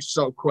you finish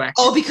so quick?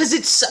 Oh, because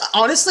it's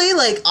honestly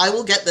like I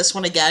will get this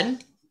one again,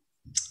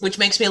 which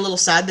makes me a little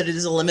sad that it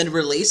is a limited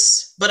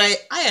release. But I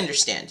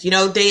understand.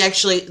 They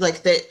actually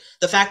like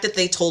the fact that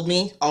they told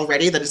me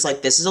already that it's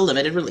like this is a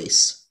limited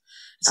release.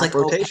 It's like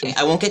okay,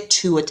 I won't get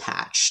too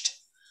attached.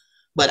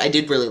 But I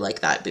did really like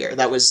that beer.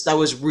 That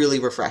was really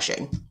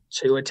refreshing.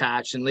 Too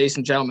attached. And ladies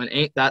and gentlemen,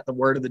 ain't that the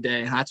word of the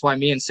day? That's why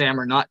me and Sam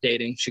are not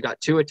dating. She got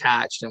too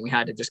attached and we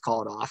had to just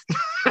call it off.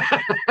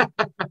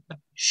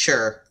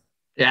 Sure.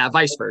 Yeah,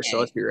 vice versa.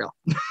 Let's be real.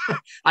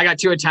 I got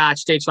too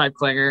attached, stage 5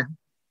 clinger.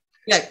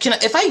 Yeah,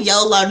 if I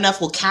yell loud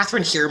enough, will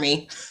Catherine hear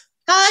me?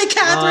 Hi,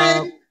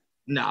 Catherine.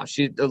 No,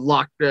 she's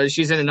locked.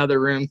 She's in another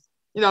room.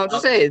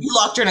 Just say you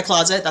locked her in a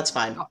closet. That's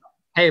fine.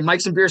 Hey,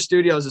 Mics and Beer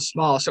Studios is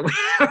small, so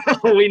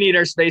we need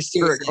our space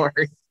to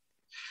record.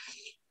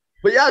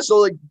 But yeah, so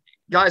like,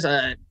 guys,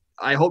 I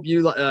hope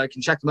you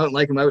can check them out and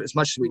like them out as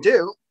much as we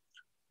do.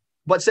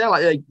 But Sam,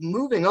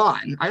 moving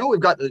on, I know we've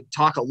got to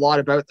talk a lot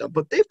about them,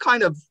 but they've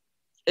kind of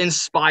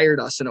inspired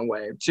us in a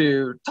way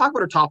to talk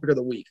about our topic of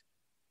the week.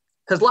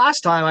 Because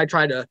last time I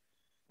tried to,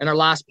 in our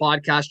last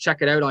podcast,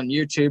 check it out on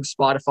YouTube,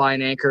 Spotify,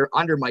 and Anchor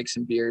under Mics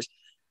and Beers.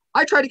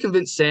 I tried to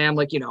convince Sam,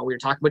 we were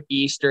talking about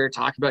Easter,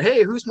 talking about,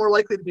 hey, who's more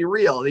likely to be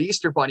real, the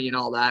Easter Bunny and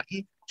all that.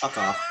 Fuck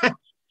off.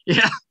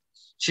 Yeah,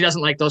 she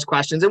doesn't like those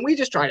questions, and we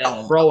just try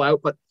to throw out.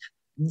 But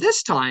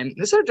this time,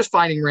 instead of just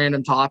finding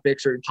random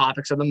topics or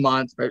topics of the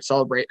month about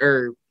celebrate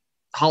or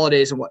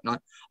holidays and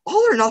whatnot,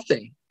 All or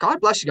Nothing, God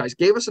bless you guys,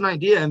 gave us an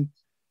idea and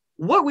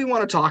what we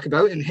want to talk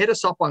about, and hit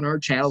us up on our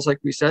channels. Like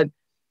we said,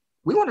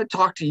 we want to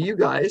talk to you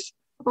guys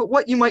about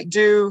what you might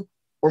do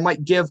or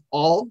might give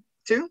all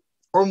to,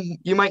 or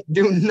you might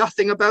do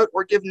nothing about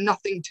or give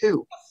nothing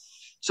to.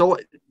 So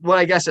what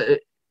I guess an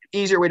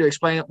easier way to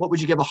explain it, what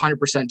would you give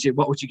 100% to?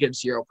 What would you give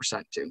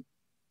 0% to?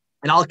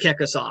 And I'll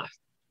kick us off.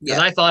 Because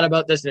I thought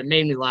about this and it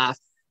made me laugh.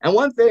 And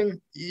one thing,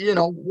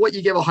 what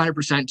you give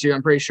 100% to,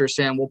 I'm pretty sure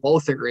Sam will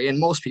both agree, and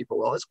most people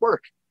will, is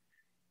work.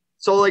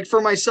 So like for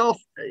myself,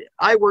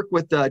 I work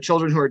with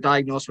children who are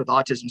diagnosed with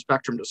autism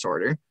spectrum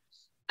disorder.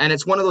 And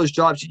it's one of those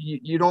jobs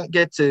you don't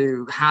get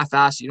to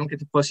half-ass, you don't get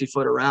to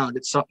pussyfoot around.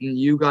 It's something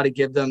you got to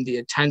give them the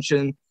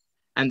attention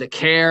and the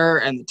care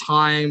and the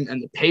time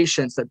and the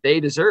patience that they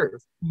deserve.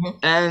 Mm-hmm.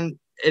 And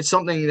it's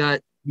something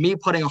that me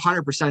putting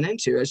 100%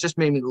 into has just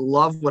made me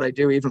love what I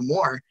do even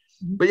more.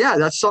 Mm-hmm. But yeah,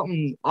 that's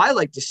something I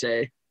like to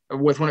say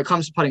when it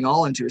comes to putting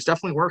all into. It's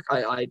definitely work.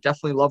 I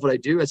definitely love what I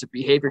do as a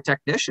behavior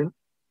technician.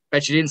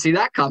 Bet you didn't see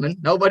that coming.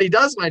 Nobody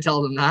does when I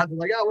tell them that. They're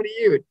like, oh, what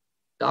are you?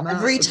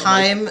 Every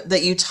time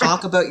that you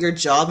talk about your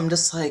job, I'm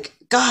just like,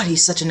 God,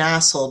 he's such an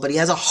asshole, but he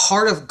has a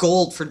heart of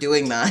gold for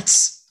doing that.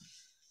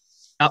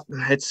 Yep,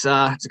 it's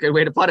a good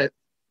way to put it.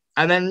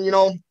 And then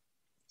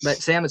but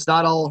Sam, it's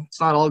not all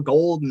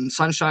gold and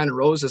sunshine and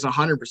roses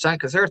 100%,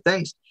 because there are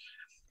things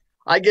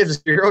I give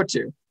 0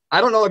 to.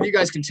 I don't know if you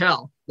guys can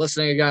tell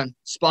listening again,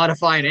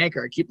 Spotify and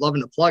Anchor. I keep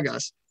loving to plug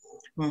us,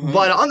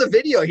 but on the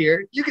video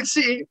here, you can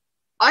see.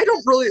 I'm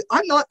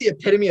not the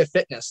epitome of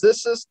fitness.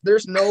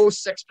 There's no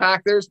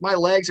 6-pack. My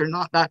legs are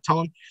not that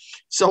toned.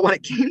 So when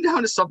it came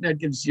down to something I'd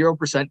give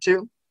 0%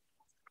 to,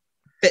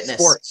 fitness.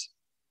 Sports.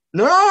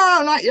 No,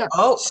 not yet.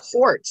 Oh,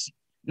 sports.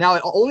 Now,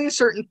 only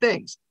certain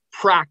things.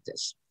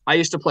 Practice. I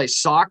used to play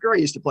soccer. I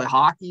used to play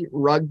hockey,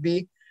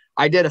 rugby.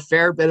 I did a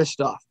fair bit of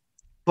stuff.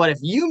 But if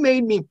you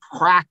made me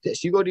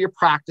practice, you go to your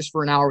practice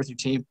for an hour with your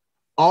team,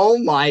 oh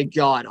my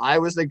God, I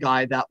was the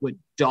guy that would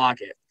dog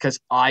it because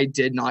I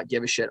did not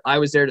give a shit. I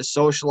was there to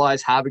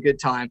socialize, have a good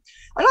time.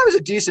 And I was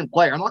a decent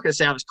player. I'm not going to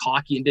say I was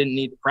cocky and didn't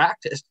need to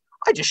practice.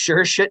 I just sure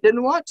as shit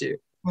didn't want to.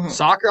 Mm-hmm.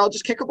 Soccer, I'll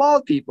just kick a ball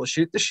with people,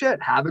 shoot the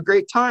shit, have a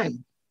great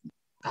time.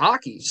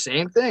 Hockey,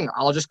 same thing.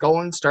 I'll just go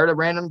and start a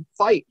random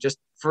fight just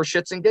for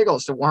shits and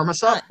giggles to warm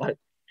us up. But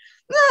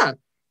yeah,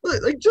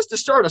 like just to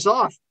start us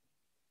off,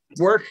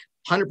 work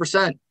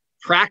 100%,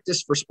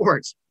 practice for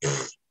sports,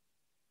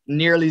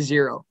 nearly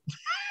zero.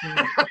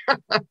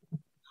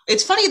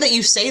 It's funny that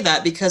you say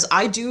that because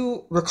I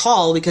do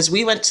recall, because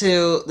we went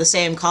to the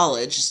same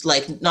college,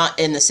 like not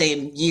in the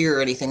same year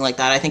or anything like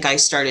that. I think I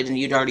started and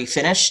you'd already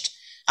finished.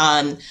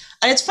 And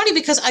it's funny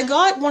because I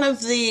got one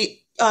of the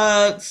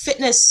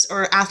fitness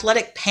or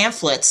athletic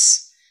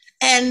pamphlets,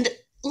 and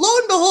lo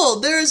and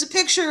behold, there is a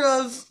picture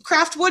of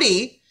Kraft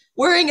Woody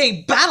wearing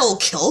a battle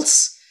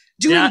kilt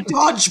doing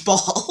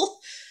dodgeball.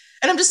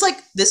 And I'm just like,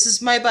 this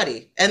is my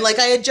buddy. And like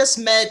I had just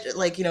met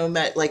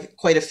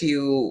quite a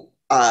few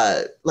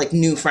like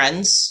new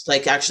friends,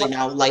 like actually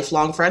now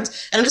lifelong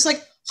friends. And I'm just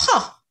like,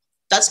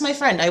 that's my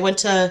friend. I went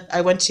to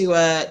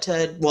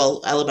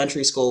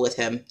elementary school with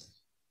him.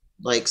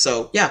 Like,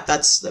 so yeah,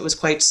 it was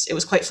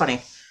quite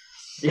funny.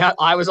 Yeah,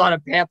 I was on a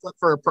pamphlet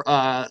for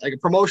like a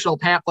promotional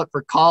pamphlet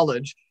for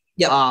college.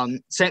 Yeah.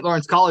 St.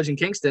 Lawrence College in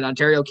Kingston,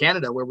 Ontario,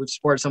 Canada, where we've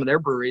supported some of their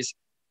breweries.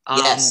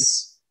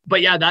 Yes.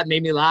 But yeah, that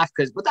made me laugh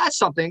but that's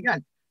something,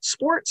 again,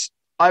 sports,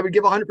 I would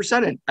give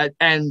 100% in.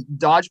 And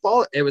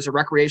dodgeball, it was a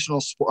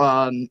recreational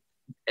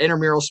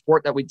intramural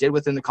sport that we did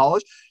within the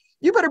college.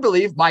 You better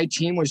believe my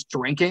team was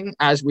drinking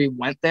as we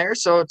went there.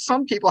 So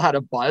some people had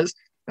a buzz.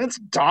 It's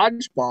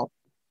dodgeball.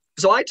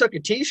 So I took a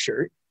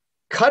t-shirt,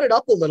 cut it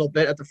up a little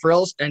bit at the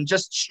frills, and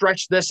just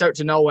stretched this out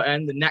to no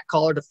end, the neck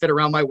collar to fit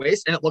around my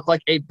waist, and it looked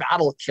like a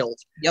battle kilt.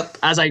 Yep.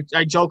 As I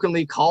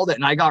jokingly called it,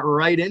 and I got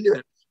right into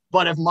it.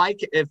 But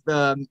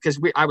because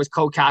I was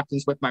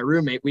co-captains with my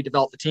roommate, we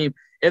developed the team.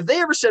 If they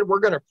ever said we're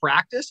going to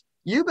practice,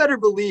 you better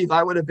believe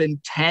I would have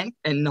been tanked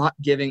and not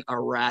giving a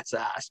rat's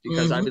ass,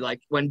 because I'd be like,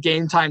 when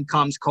game time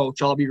comes,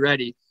 coach, I'll be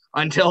ready.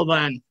 Until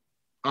then,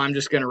 I'm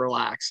just going to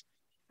relax.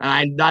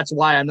 And that's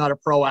why I'm not a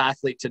pro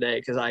athlete today,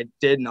 because I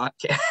did not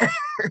care.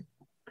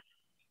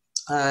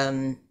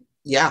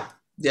 Yeah.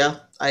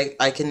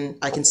 I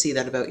can see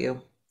that about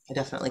you. I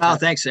definitely can. Oh,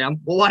 thanks,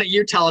 Sam. Well, why don't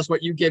you tell us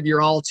what you give your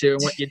all to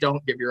and what you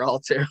don't give your all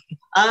to?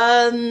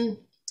 I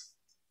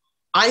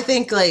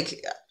think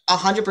like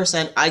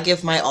 100%. I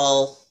give my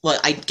all. Well,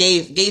 I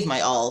gave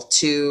my all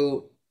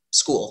to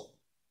school,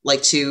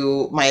 like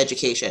to my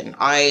education.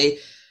 I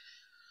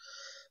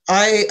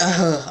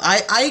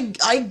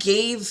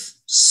gave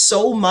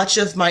so much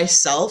of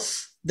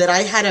myself that I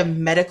had a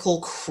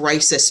medical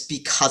crisis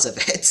because of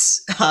it.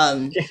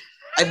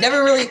 I've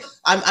never really,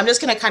 I'm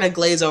just going to kind of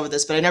glaze over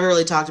this, but I never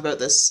really talked about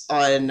this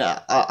on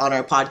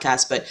our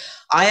podcast, but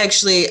I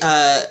actually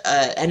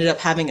ended up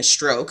having a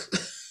stroke.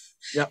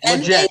 Yeah,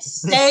 and legit. They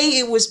say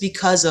it was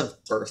because of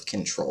birth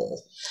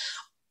control.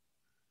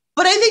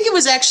 But I think it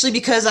was actually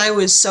because I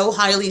was so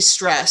highly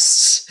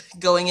stressed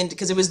going into,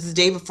 because it was the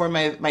day before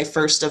my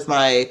first of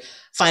my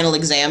final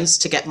exams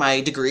to get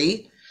my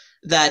degree,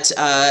 that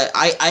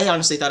I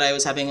honestly thought I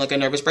was having like a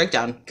nervous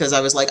breakdown, because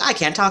I was like, I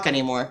can't talk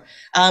anymore.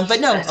 But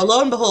no,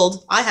 lo and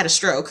behold, I had a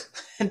stroke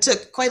and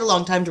took quite a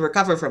long time to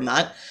recover from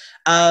that.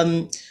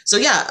 So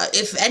yeah,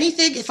 if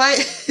anything,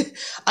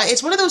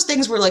 it's one of those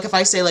things where like, if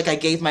I say like I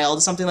gave my all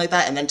to something like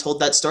that and then told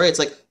that story, it's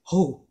like,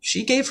 oh,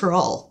 she gave her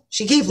all.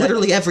 She gave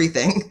literally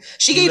everything.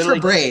 She gave her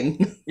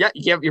brain. Yeah,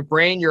 you give your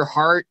brain, your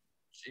heart,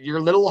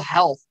 your little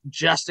health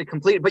just to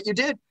complete it. But you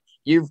did.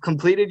 You've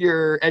completed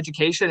your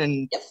education,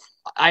 and yep.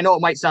 I know it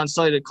might sound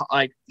silly to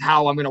like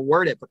how I'm going to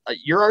word it, but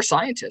you're our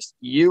scientist.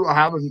 You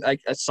have a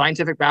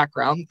scientific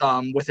background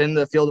within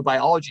the field of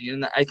biology,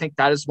 and I think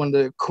that is one of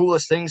the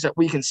coolest things that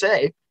we can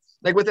say.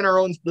 Like within our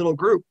own little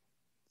group,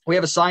 we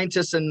have a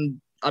scientist and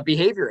a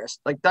behaviorist.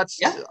 Like that's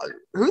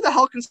who the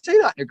hell can say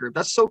that in a group?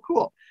 That's so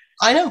cool.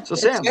 I know. So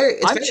Sam,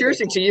 I'm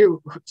cheersing to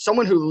you,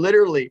 someone who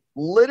literally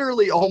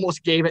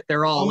almost gave it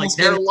their all, like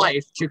their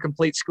life to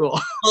complete school.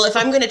 Well, if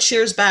I'm going to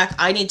cheers back,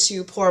 I need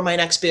to pour my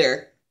next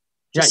beer.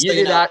 Yeah, you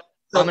do that.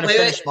 So I'm going to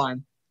finish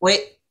mine.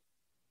 Wait.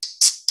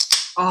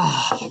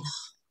 Oh,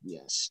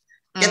 yes.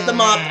 Get the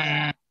mop.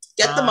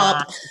 Get the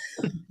mop.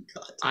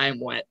 God. I am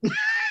wet.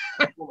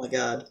 Oh my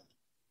God.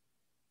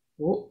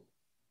 Ooh.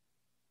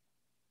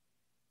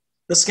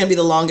 This is going to be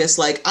the longest.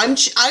 Like I'm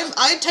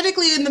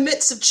technically in the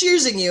midst of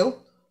cheersing you.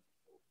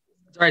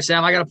 All right,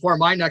 Sam, I got to pour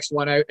my next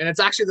one out, and it's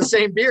actually the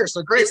same beer.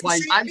 So great. While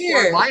I'm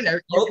pouring mine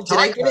out,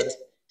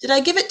 did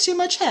I give it too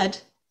much head?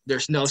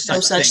 There's no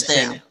such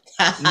thing.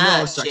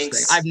 No such thing.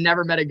 I've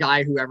never met a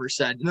guy who ever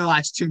said, no,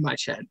 that's too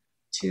much head.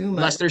 Too much.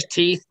 Unless there's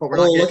teeth, but we're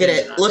not look at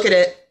it. That. Look at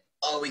it.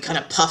 Oh, we kind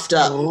of puffed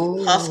up.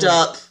 Ooh. Puffed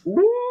up.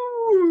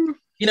 Ooh.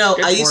 You know,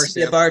 I used to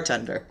be a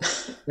bartender.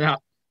 Yeah.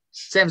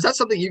 Sam, is that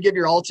something you give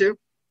your all to?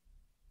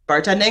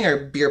 Bartending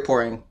or beer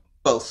pouring?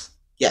 Both.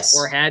 Yes.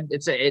 Or head.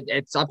 It's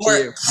up to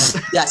you.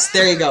 Yes,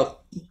 there you go.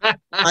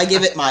 I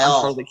give it my all.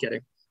 I'm totally kidding.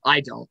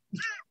 I don't.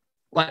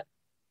 But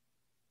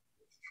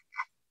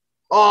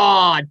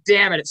oh,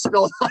 damn it. It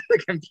spilled on the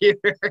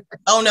computer.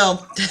 Oh,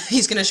 no.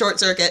 He's going to short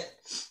circuit.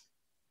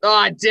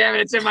 Oh, damn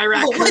it. It's in my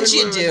raccoon. What'd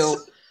you do?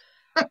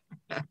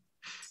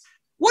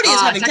 Woody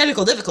is having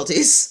technical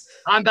difficulties.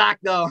 I'm back,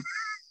 though.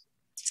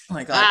 Oh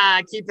my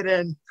God. Keep it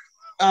in.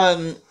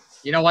 Um,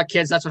 You know what,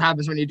 kids? That's what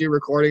happens when you do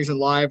recordings and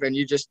live and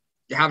you're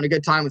having a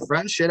good time with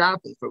friends. Shit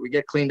happens, but we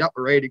get cleaned up.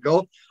 We're ready to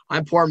go.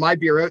 I'm pouring my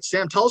beer out.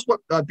 Sam, tell us what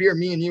beer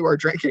me and you are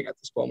drinking at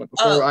this moment.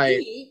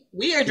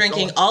 We are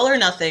drinking All or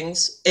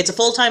Nothings. It's a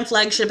full-time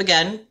flagship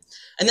again.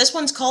 And this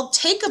one's called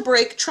Take a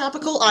Break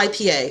Tropical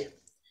IPA.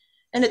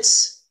 And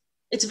it's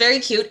very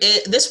cute.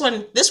 This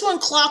one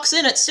clocks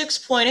in at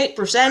 6.8%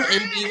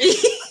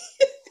 ABV.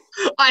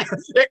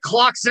 It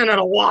clocks in at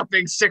a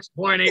whopping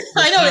 6.8%.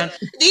 I know.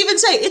 They even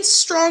say it's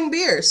strong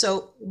beer,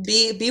 so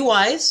be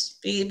wise,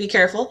 be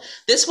careful.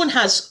 This one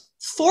has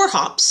 4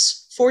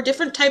 hops, 4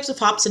 different types of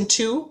hops, and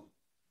two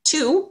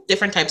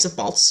different types of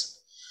malts.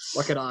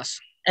 Look at us.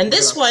 And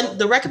this one,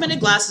 the recommended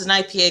glass is an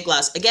IPA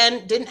glass.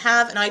 Again, didn't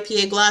have an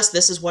IPA glass.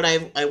 This is what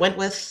I went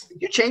with.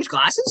 Did you change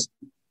glasses?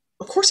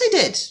 Of course I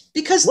did,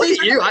 because look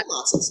at you.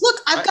 Glasses. Look,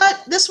 I've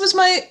got this is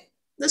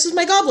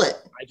my goblet.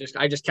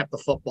 I just kept the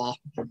football.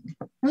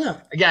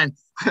 Yeah. Again,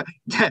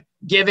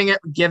 giving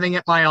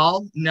it my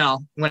all.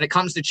 No, when it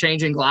comes to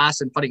changing glass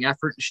and putting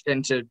effort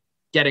into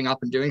getting up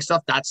and doing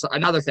stuff, that's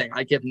another thing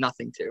I give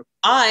nothing to.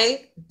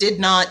 I did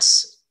not,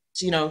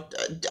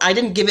 I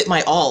didn't give it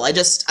my all. I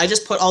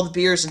just put all the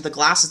beers into the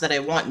glasses that I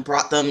want and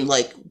brought them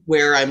like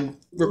where I'm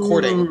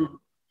recording. Ooh,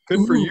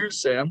 good for you,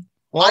 Sam.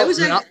 Well,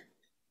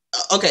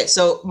 okay.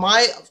 So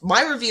my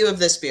review of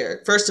this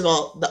beer. First of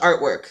all, the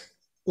artwork,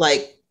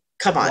 like,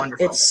 come on,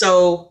 wonderful. It's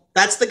so.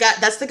 That's the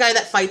guy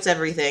that fights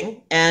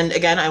everything. And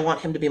again, I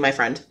want him to be my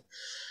friend.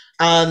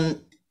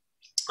 I'm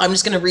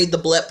just going to read the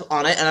blip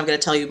on it and I'm going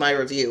to tell you my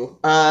review.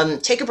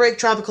 Take a Break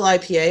Tropical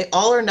IPA,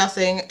 All or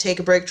Nothing. Take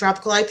a Break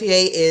Tropical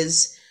IPA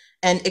is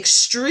an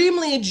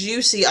extremely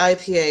juicy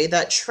IPA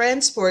that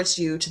transports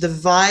you to the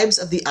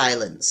vibes of the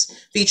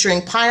islands,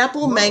 featuring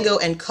pineapple, mango,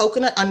 and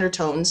coconut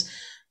undertones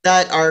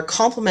that are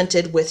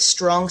complemented with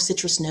strong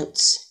citrus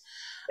notes.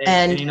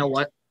 And you know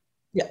what?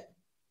 Yeah.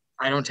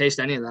 I don't taste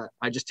any of that.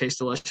 I just taste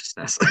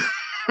deliciousness.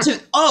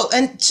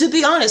 And to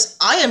be honest,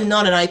 I am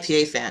not an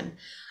IPA fan.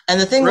 And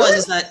the thing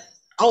is that,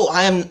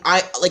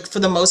 I like, for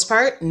the most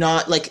part,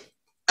 not like,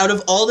 out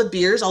of all the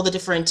beers, all the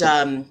different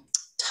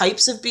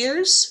types of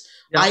beers,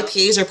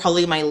 IPAs are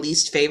probably my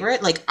least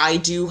favorite. Like, I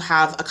do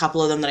have a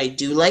couple of them that I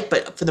do like,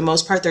 but for the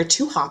most part, they're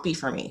too hoppy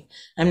for me.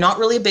 I'm not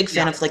really a big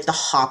fan of like the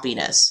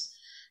hoppiness,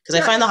 because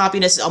I find the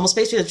hoppiness almost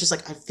makes me just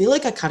like, I feel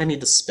like I kind of need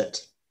to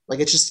spit. Like,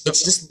 it's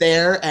just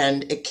there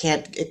and it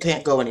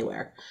can't go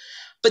anywhere.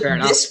 But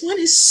this one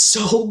is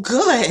so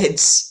good.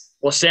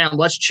 Well, Sam,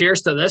 let's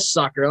cheers to this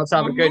sucker. Let's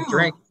have a good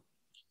drink.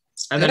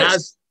 And then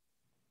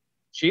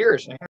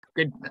cheers.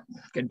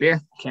 Good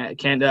beer.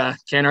 Can't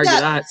argue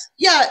that.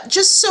 Yeah,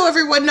 just so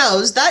everyone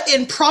knows, that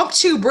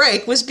impromptu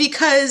break was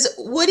because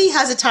Woody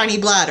has a tiny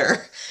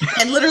bladder.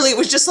 And literally it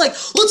was just like,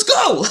 let's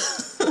go.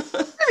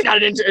 Maybe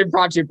not an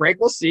impromptu break.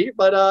 We'll see.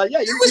 But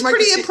it was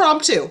pretty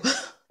impromptu.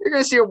 You're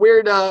going to see a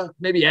weird,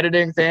 maybe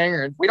editing thing,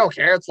 or we don't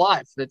care. It's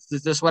live. It's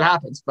just what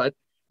happens. But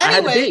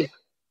anyway,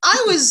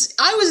 I was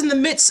in the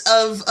midst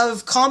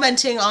of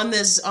commenting on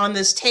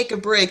this Take a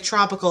Break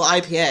Tropical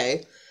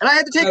IPA, and I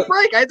had to take a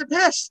break. I had to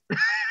piss.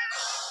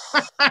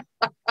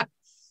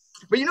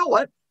 But you know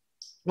what?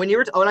 When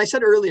I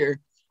said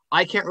earlier,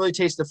 I can't really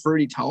taste the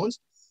fruity tones.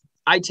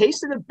 I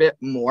tasted a bit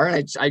more,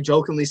 and I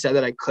jokingly said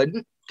that I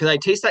couldn't, because I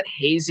taste that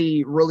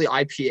hazy, really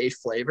IPA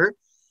flavor.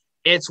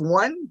 It's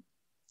one.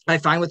 I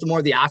find with the more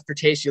of the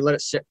aftertaste, you let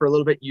it sit for a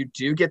little bit, you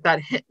do get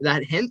that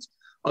hint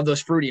of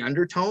those fruity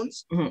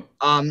undertones.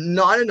 Mm-hmm.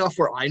 Not enough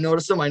where I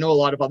notice them. I know a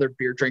lot of other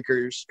beer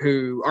drinkers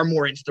who are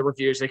more into the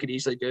reviews, they could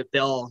easily do it.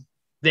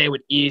 They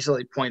would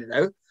easily point it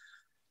out.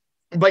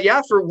 But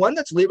yeah, for one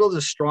that's labeled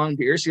as strong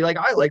beer, see, like,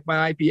 I like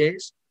my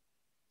IPAs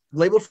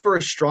labeled for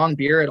a strong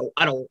beer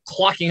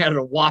clocking out at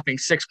a whopping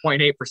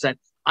 6.8%.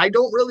 I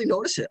don't really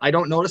notice it. I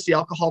don't notice the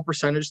alcohol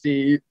percentage,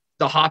 the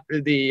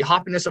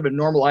hoppiness of a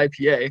normal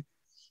IPA.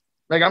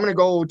 Like, I'm going to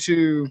go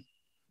to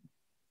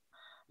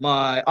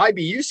my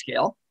IBU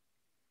scale,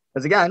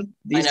 because again,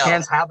 these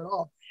cans have it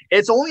all.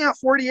 It's only at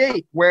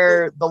 48,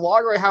 where the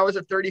lager I have is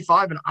at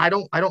 35, and I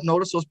don't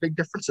notice those big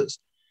differences.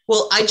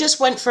 Well, I just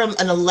went from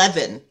an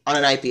 11 on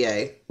an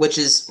IPA, which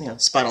is,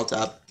 Spinal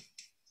Tap.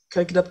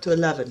 Can I get up to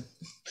 11?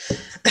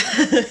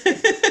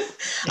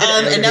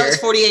 And now it's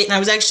 48, and I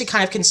was actually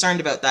kind of concerned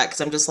about that, because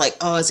I'm just like,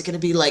 is it going to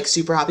be like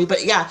super hoppy?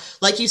 But yeah,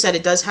 like you said,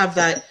 it does have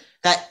that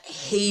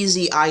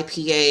hazy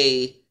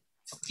IPA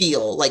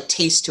feel, like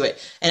taste to it.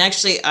 And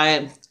actually,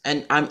 I'm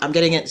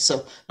getting it.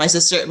 So my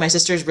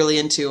sister's really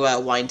into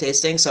wine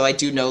tasting, so I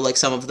do know like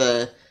some of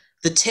the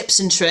tips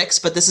and tricks,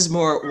 but this is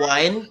more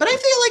wine. But I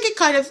feel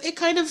like it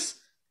kind of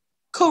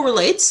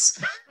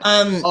correlates.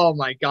 Oh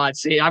my God!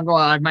 See, I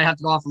might have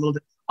to go off a little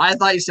bit. I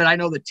thought you said I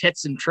know the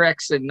tits and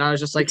tricks, and I was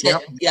just like,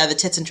 yep. Yeah, the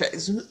tits and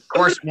tricks. Of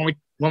course, when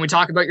we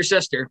talk about your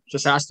sister,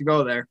 just has to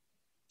go there.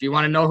 If you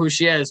want to know who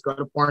she is, go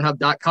to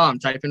Pornhub.com,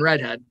 type in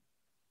redhead.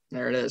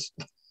 There it is.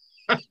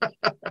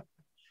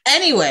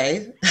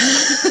 Anyway.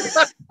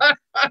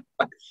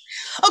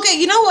 Okay,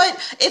 you know what?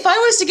 If I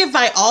was to give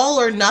my all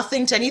or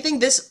nothing to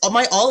anything,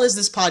 my all is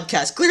this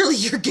podcast. Clearly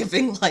you're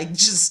giving like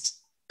just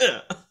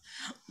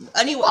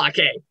Anyway.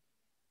 Okay.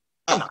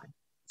 Come on.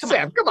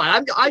 Sam, come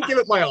on. I give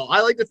it my all.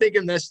 I like to think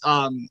in this,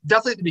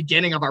 definitely at the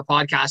beginning of our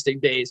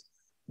podcasting days,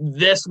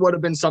 this would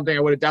have been something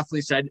I would have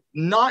definitely said,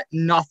 not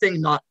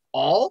nothing, not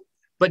all,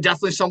 but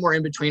definitely somewhere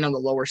in between on the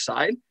lower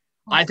side.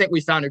 I think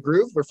we found a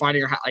groove. We're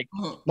finding like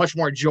much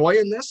more joy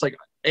in this, like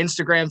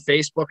Instagram,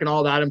 Facebook, and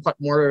all that, and put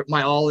more of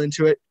my all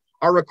into it.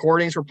 Our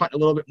recordings, we're putting a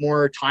little bit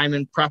more time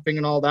in prepping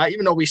and all that,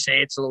 even though we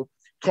say it's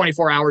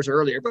 24 hours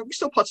earlier, but we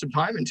still put some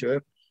time into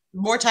it.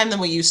 More time than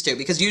we used to,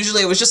 because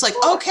usually it was just like,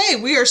 okay,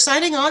 we are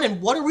signing on,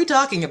 and what are we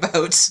talking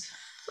about?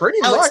 Pretty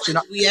much.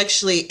 Like we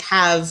actually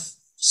have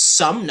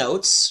some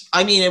notes.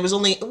 I mean, it was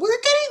only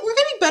we're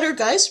getting better,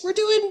 guys. We're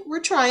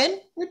trying,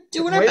 we're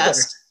doing our best.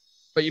 Better.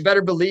 But you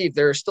better believe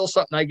there is still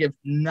something I give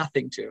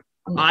nothing to.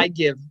 I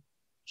give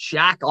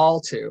jack all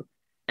to.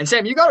 And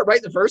Sam, you got it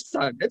right the first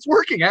time. It's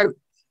working out.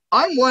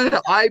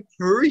 I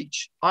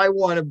preach. I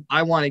want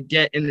to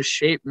get into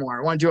shape more.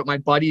 I want to do what my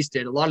buddies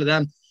did. A lot of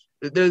them,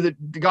 they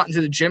got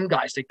into the gym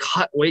guys. They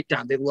cut weight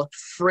down. They look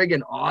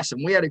friggin'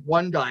 awesome. We had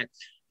one guy,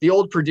 the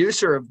old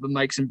producer of the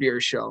Mics and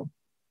Beers show.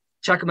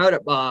 Check him out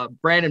at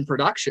Brandon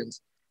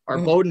Productions or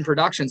Bowden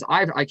Productions.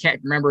 I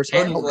can't remember his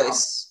handle.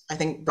 Voice. I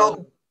think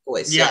Bowden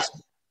Voice. Yes.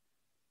 Yeah.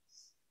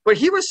 But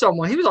he was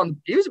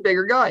a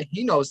bigger guy.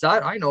 He knows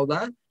that. I know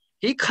that.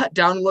 He cut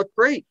down and looked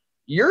great.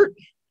 Your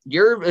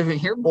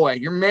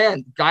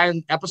man, guy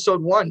in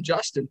episode 1,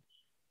 Justin,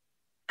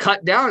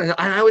 cut down. And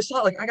I always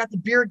thought, like, I got the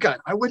beer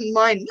gut. I wouldn't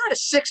mind, not a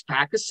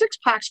 6-pack, because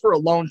 6-packs for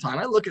alone time.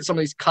 I look at some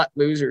of these cut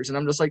losers and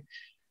I'm just like,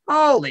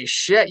 holy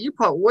shit, you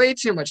put way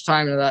too much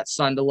time into that,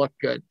 son, to look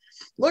good.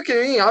 Look at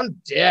me,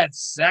 I'm dead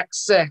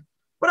sexy.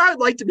 But I'd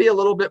like to be a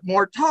little bit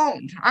more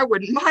toned. I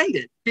wouldn't mind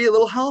it. Be a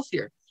little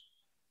healthier.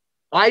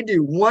 I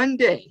do one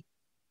day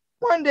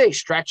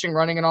stretching,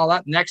 running, and all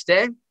that. Next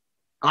day,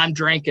 I'm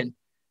drinking.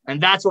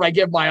 And that's what I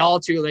give my all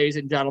to, ladies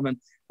and gentlemen.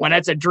 When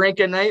it's a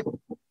drinking night,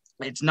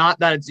 it's not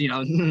that it's,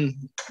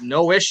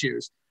 no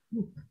issues.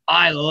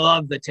 I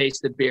love the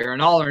taste of beer,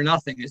 and All or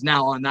Nothing is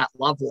now on that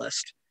love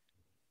list.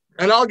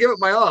 And I'll give it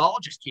my all. I'll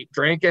just keep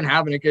drinking,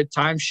 having a good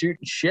time,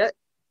 shooting shit.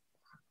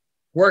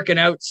 Working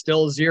out,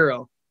 still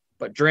 0,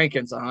 but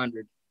drinking's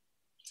 100.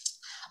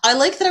 I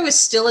like that I was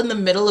still in the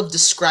middle of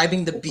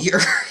describing the beer.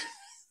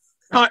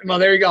 Well,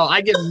 there you go. I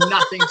give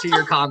nothing to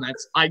your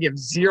comments. I give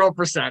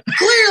 0%.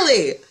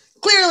 Clearly.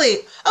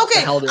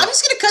 Okay, I'm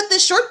just going to cut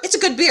this short. It's a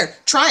good beer.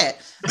 Try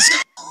it.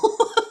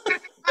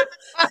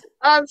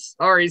 I'm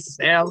sorry,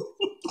 Sam.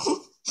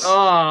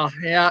 Oh,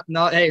 yeah.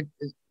 No, hey,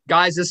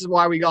 guys, this is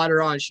why we got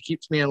her on. She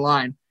keeps me in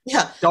line.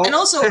 Yeah. And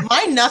also,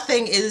 my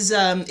nothing is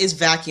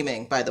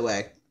vacuuming, by the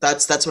way.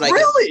 That's what I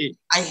really get.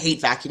 I hate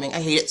vacuuming.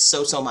 I hate it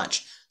so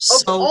much.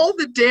 Of all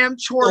the damn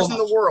chores in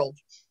the world.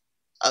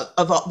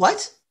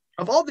 What?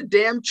 Of all the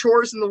damn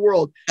chores in the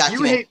world, vacuuming.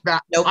 You hate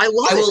that. Nope. I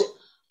love it.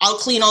 I'll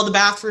clean all the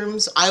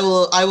bathrooms. I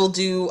will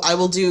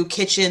do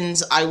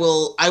kitchens. I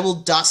will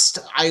dust.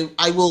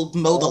 I will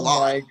mow the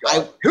lawn.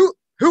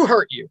 Who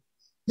hurt you?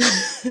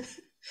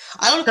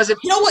 I don't, because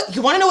you know what?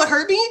 You want to know what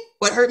hurt me?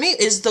 What hurt me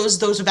is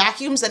those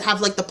vacuums that have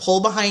like the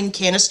pull behind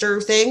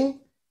canister thing,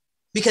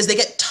 because they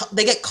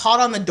get caught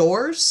on the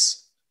doors.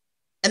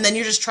 And then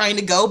you're just trying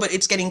to go, but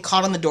it's getting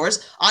caught on the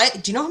doors.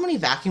 Do you know how many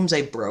vacuums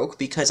I broke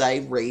because I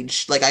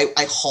raged? Like I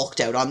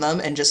hulked out on them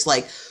and just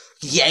like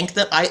yanked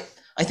them.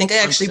 I think I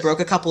actually broke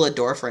a couple of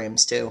door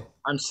frames too.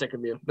 I'm sick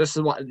of you. This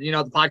is what, the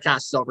podcast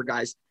is over,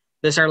 guys.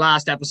 This is our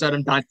last episode.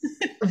 I'm done.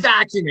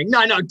 Vacuuming.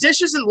 No,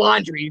 dishes and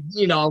laundry,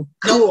 cool. No,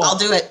 I'll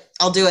do it.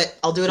 I'll do it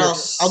all.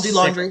 I'll do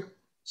laundry.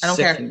 I don't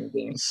care.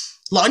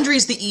 Laundry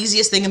is the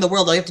easiest thing in the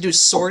world. All you have to do is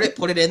sort it,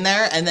 put it in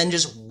there, and then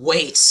just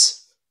wait.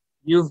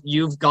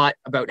 You've got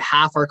about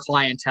half our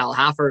clientele,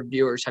 half our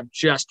viewers have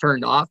just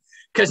turned off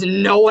because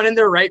no one in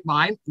their right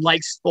mind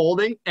likes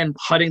folding and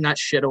putting that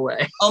shit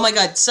away. Oh my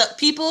God. So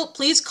people,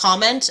 please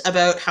comment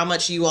about how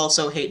much you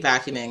also hate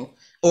vacuuming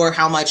or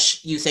how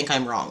much you think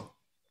I'm wrong.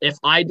 If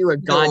I do a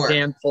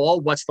goddamn poll,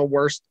 what's the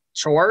worst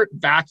chore?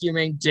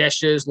 Vacuuming,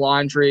 dishes,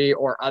 laundry,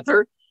 or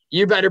other?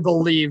 You better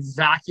believe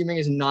vacuuming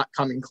is not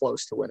coming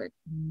close to winning.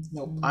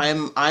 Nope. I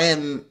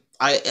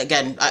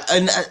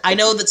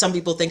know that some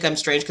people think I'm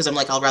strange because I'm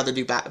like, I'll rather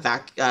do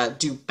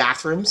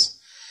bathrooms.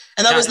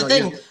 And that was the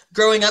thing.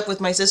 Growing up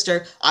with my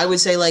sister, I would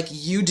say, like,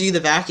 you do the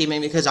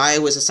vacuuming because I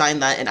was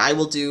assigned that, and I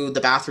will do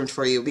the bathrooms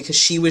for you, because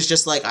she was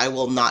just like, I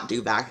will not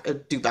do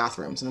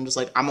bathrooms. And I'm just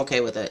like, I'm okay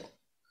with it.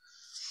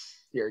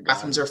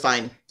 Bathrooms are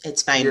fine.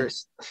 It's fine. You're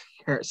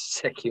a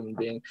sick human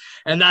being.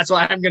 And that's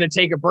why I'm going to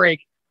take a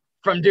break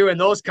from doing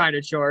those kind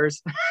of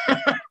chores.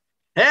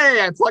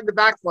 Hey, I plugged it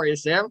back for you,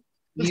 Sam.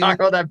 Talk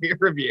about that beer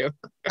review.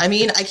 I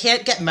mean, I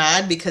can't get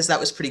mad because that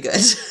was pretty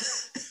good.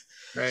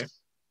 Right.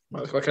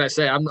 What can I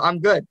say? I'm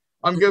good.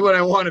 I'm good when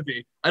I want to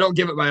be. I don't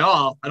give it my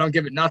all. I don't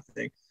give it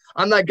nothing.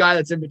 I'm that guy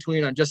that's in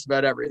between on just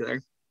about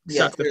everything,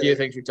 except the few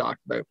things we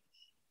talked about.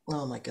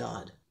 Oh my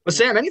God. But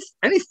Sam,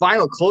 any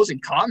final closing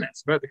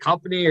comments about the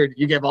company, or do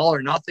you give all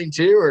or nothing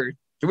to, or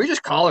do we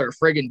just call her a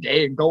friggin'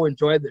 day and go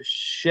enjoy the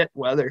shit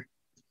weather?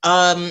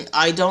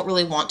 I don't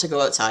really want to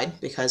go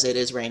outside because it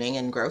is raining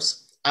and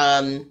gross.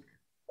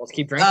 Let's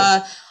keep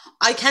drinking.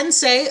 I can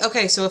say,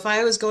 okay, so if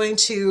I was going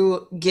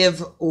to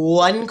give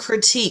one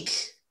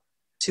critique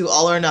to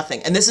All or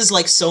Nothing, and this is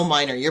like so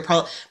minor,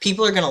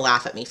 people are going to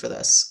laugh at me for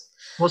this.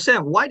 Well,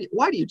 Sam, why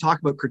do you talk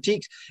about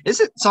critiques? Is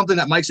it something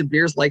that Mikes and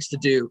Beers likes to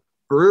do?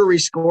 Brewery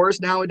scores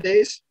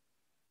nowadays?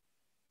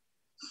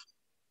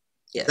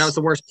 Yes. That was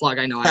the worst plug.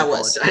 I know. I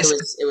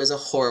apologize. It was a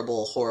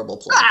horrible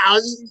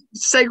plug.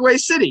 Segway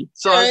City.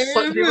 So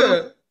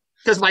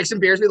because Mikes and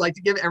Beers, we like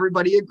to give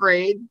everybody a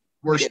grade.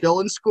 We're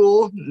still in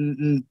school.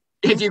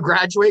 If you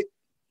graduate,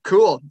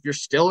 cool. You're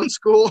still in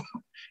school,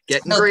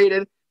 getting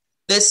graded.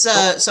 This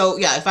so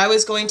yeah, if I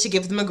was going to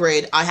give them a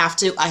grade, I have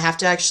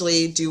to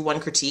actually do one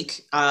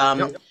critique.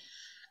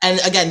 And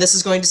again, this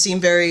is going to seem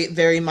very,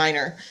 very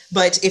minor,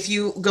 but if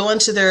you go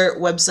onto their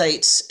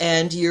website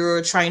and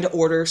you're trying to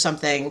order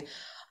something,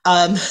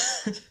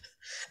 this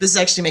is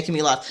actually making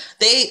me laugh.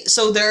 They're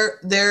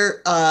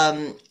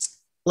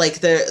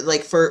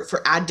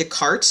for add to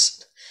cart,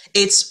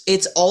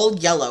 it's all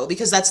yellow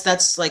because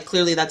that's like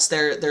clearly that's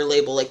their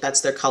label, like that's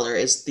their color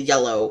is the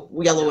yellow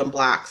and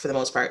black for the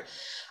most part.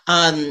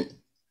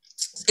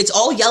 It's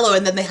all yellow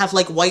and then they have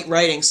like white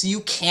writing, so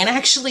you can't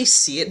actually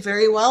see it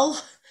very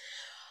well.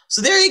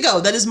 So there you go.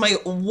 That is my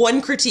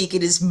one critique.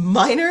 It is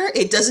minor.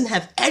 It doesn't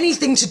have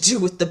anything to do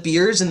with the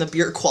beers and the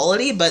beer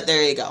quality, but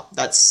there you go.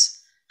 That's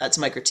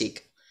my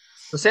critique.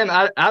 So Sam,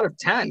 out of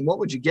 10, what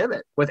would you give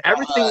it? With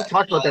everything you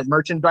talked about, their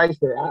merchandise,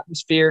 their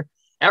atmosphere,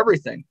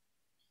 everything.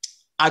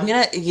 I'm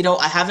gonna,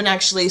 I haven't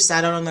actually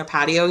sat out on their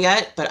patio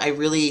yet, but I'm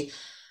really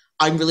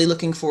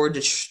looking forward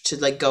to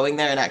like going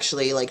there and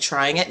actually like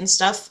trying it and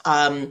stuff.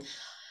 I'm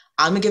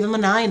gonna give them a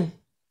 9.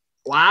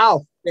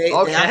 Wow.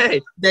 Okay.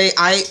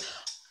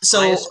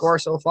 Highest score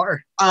so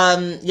far.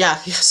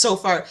 So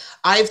far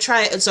I've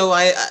tried. So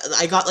I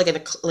got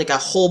like a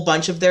whole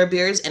bunch of their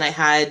beers, and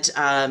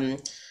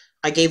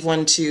I gave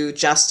one to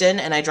Justin,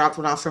 and I dropped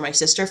one off for my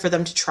sister for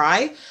them to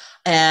try.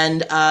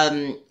 And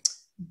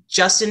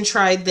Justin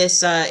tried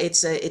this.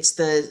 It's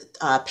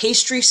the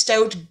pastry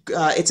stout.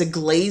 It's a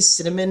glazed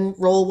cinnamon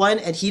roll one,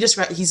 and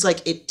he's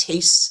like, it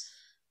tastes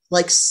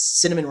like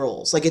cinnamon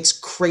rolls. Like, it's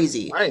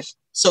crazy. Nice.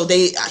 So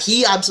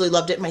he absolutely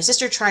loved it. My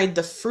sister tried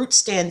the fruit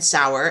stand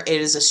sour.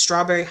 It is a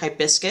strawberry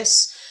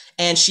hibiscus,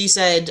 and she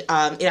said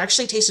it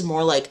actually tasted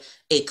more like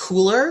a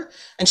cooler,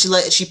 and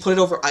she put it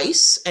over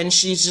ice, and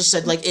she just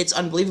said like it's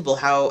unbelievable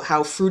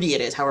how fruity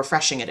it is, how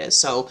refreshing it is.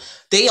 So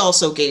they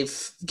also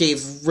gave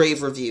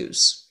rave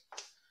reviews.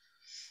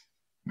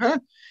 Huh.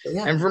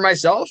 Yeah. And for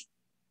myself,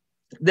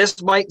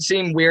 this might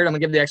seem weird. I'm gonna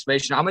give the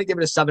explanation. I'm gonna give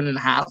it a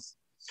 7.5,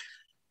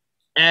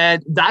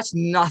 and that's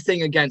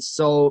nothing against.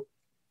 So,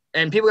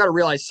 and people got to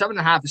realize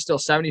 7.5 is still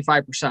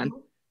 75%,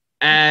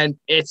 and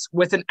it's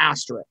with an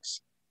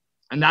asterisk,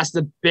 and that's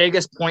the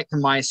biggest point to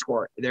my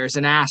score. There's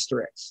an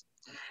asterisk.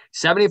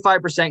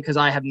 75% because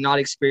I have not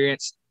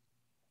experienced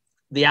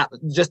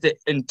just the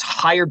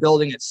entire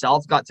building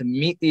itself. Got to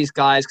meet these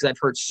guys because I've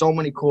heard so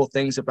many cool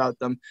things about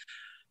them.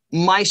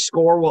 My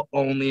score will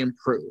only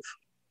improve.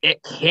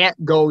 It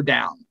can't go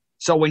down.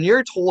 So when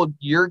you're told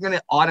you're going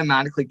to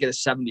automatically get a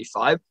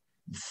 75,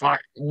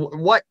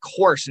 what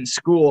course in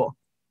school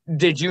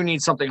did you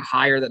need something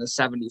higher than a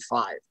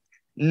 75?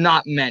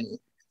 Not many.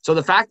 So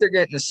the fact they're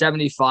getting a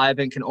 75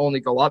 and can only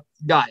go up,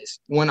 guys,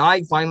 when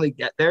I finally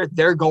get there,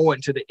 they're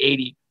going to the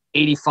 80,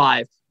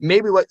 85,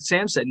 maybe what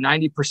Sam said,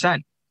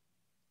 90%.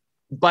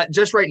 But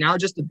just right now,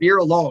 just the beer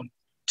alone,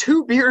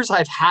 2 beers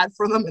I've had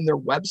from them in their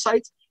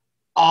websites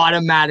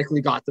automatically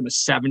got them a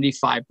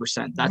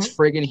 75%. That's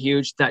friggin'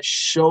 huge. That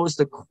shows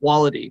the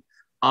quality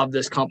of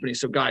this company.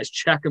 So guys,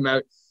 check them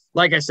out.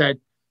 Like I said,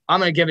 I'm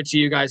going to give it to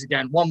you guys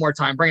again one more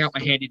time. Bring out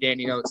my handy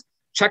dandy notes.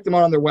 Check them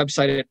out on their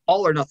website at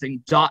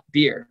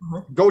allornothing.beer.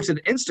 Go to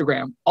the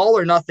Instagram,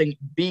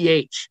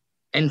 allornothingbh,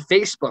 and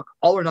Facebook,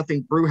 All or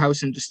Nothing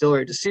Brewhouse and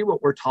Distillery, to see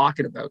what we're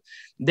talking about.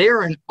 They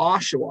are in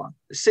Oshawa,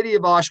 the city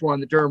of Oshawa in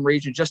the Durham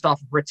region, just off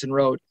of Ritson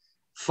Road.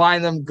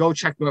 Find them. Go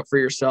check them out for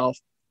yourself.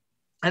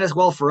 And as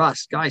well for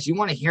us, guys, you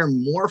want to hear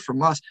more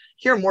from us,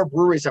 hear more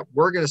breweries that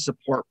we're going to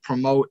support,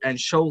 promote, and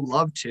show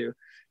love to.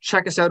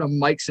 Check us out on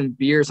Mikes and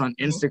Beers on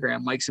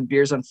Instagram, Mikes and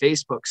Beers on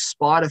Facebook,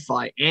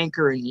 Spotify,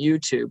 Anchor, and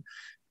YouTube.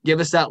 Give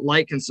us that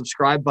like and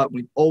subscribe button.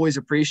 We always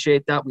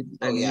appreciate that. We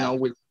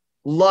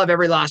love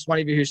every last one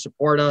of you who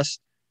support us.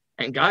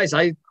 And guys,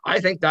 I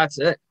think that's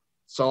it.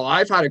 So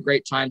I've had a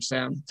great time,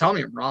 Sam. Tell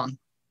me I'm wrong.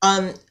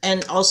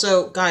 And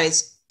also,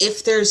 guys,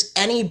 if there's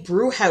any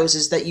brew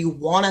houses that you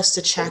want us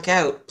to check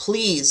out,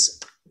 please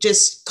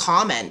just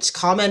comment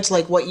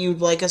like what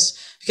you'd like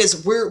us,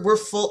 because we're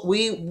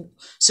full.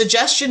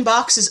 Suggestion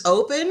box is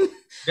open.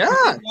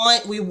 Yeah.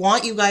 We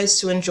want you guys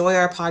to enjoy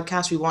our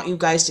podcast. We want you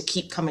guys to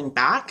keep coming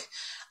back.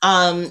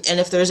 And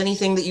if there's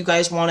anything that you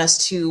guys want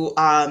us to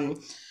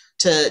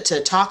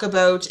talk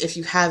about, if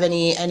you have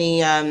any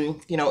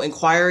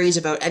inquiries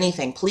about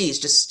anything, please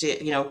just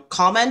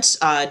comment,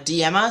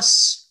 DM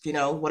us,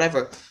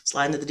 whatever.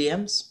 Slide into the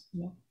DMs.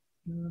 You know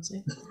what I'm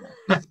saying?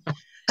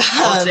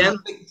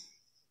 Sam,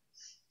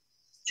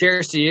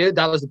 Cheers to you.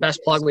 That was the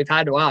best plug we've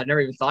had in a while. I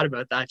never even thought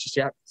about that just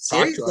yet.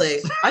 Seriously.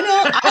 I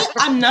know.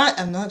 I'm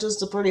not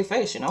just a pretty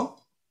face, you know?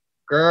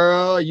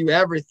 Girl, you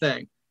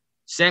everything.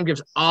 Sam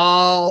gives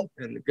all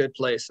in the good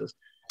places.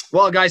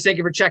 Well, guys, thank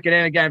you for checking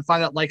in again.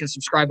 Find that like and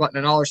subscribe button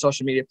on all our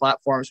social media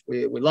platforms.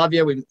 We love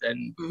you. We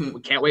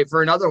can't wait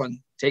for another one.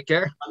 Take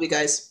care. Love you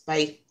guys.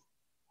 Bye.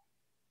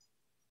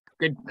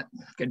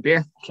 Good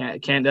beer.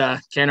 Can't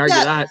argue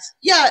that.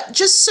 Yeah,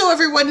 just so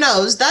everyone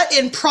knows, that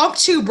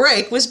impromptu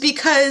break was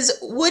because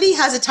Woody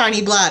has a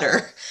tiny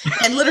bladder.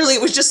 And literally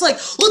it was just like,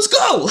 let's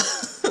go.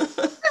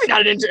 Maybe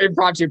not an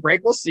impromptu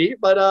break. We'll see.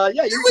 But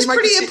yeah, it was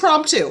pretty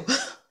impromptu.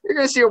 You're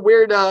going to see a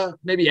weird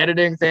maybe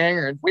editing thing,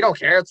 or we don't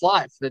care. It's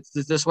live. It's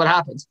just what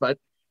happens. But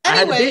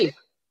anyway,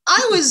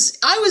 I was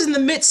in the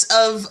midst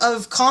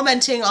of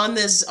commenting on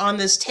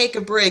this take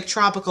a break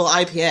tropical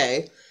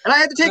IPA. And I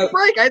had to take a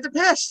break. I had to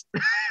piss.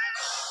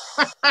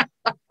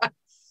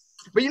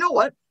 But you know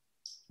what?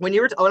 When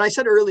I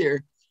said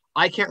earlier,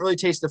 I can't really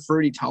taste the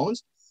fruity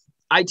tones.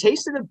 I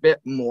tasted a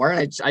bit more,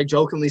 and I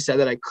jokingly said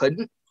that I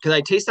couldn't because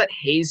I taste that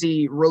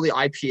hazy, really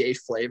IPA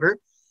flavor.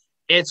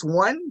 It's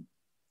one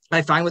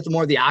I find with the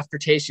more of the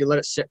aftertaste, you let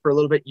it sit for a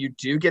little bit, you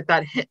do get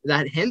that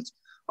hint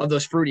of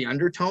those fruity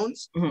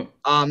undertones.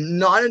 Mm-hmm.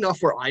 Not enough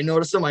where I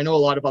notice them. I know a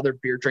lot of other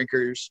beer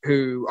drinkers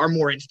who are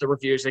more into the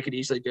reviews. They could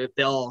easily do it.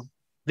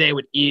 They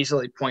would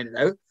easily point it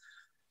out.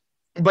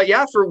 But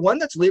yeah, for one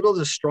that's labeled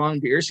as a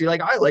strong beer, see,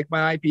 like I like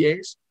my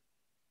IPAs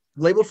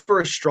labeled for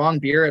a strong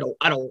beer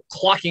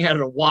clocking out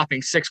at a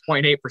whopping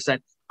 6.8%.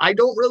 I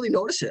don't really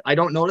notice it. I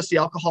don't notice the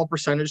alcohol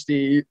percentage,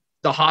 the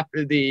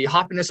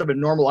hoppiness of a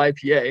normal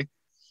IPA.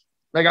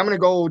 Like I'm going to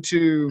go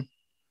to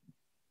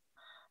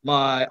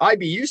my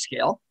IBU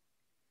scale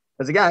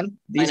because again,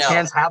 these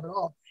cans have it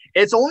all.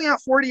 It's only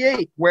at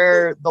 48,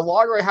 where the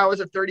lager I have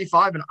is at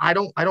 35, and I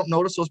don't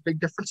notice those big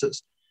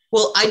differences.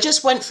 Well, I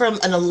just went from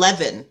an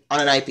 11 on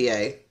an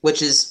IPA,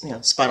 which is,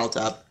 Spinal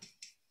Tap.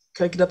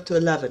 Can I get up to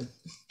 11?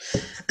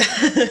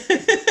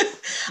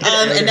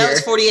 And now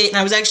it's 48, and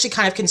I was actually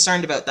kind of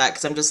concerned about that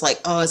because I'm just like,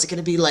 oh, is it going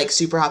to be like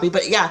super hoppy?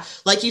 But yeah,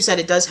 like you said,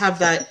 it does have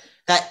that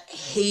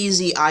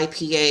hazy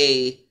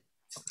IPA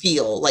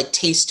feel, like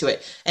taste to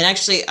it. And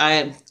actually,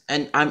 I'm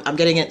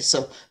getting it.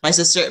 So my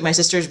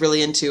sister is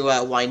really into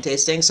wine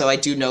tasting, so I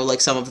do know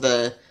like some of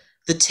the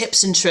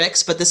tips and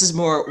tricks, but this is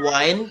more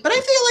wine. But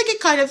I feel like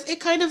it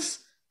kind of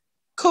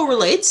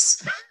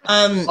correlates.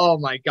 Oh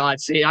my God!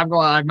 See, I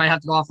might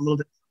have to go off a little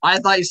bit. I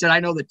thought you said I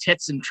know the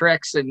tits and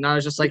tricks, and I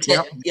was just like,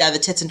 yeah, the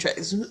tits and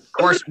tricks. Of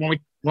course, when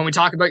we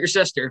talk about your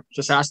sister,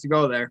 just has to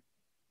go there.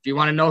 If you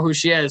want to know who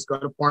she is, go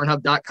to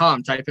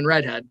Pornhub.com, type in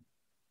redhead.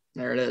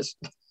 There it is.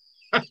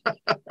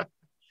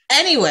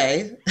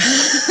 Anyway.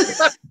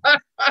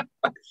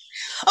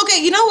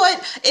 Okay, you know what?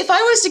 If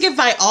I was to give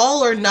my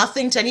all or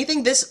nothing to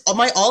anything,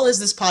 my all is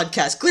this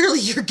podcast. Clearly,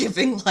 you're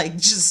giving like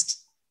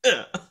just.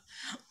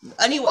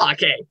 Anyway.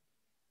 Okay.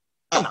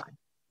 Come on.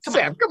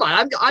 Sam, come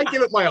on. I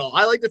give it my all.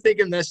 I like to think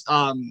in this,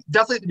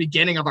 definitely at the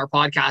beginning of our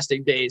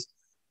podcasting days,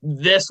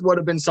 this would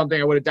have been something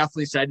I would have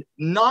definitely said,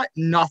 not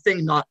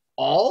nothing, not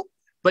all,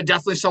 but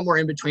definitely somewhere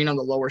in between on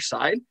the lower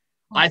side.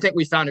 I think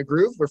we found a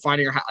groove. We're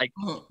finding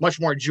much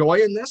more joy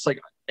in this, like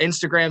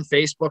Instagram,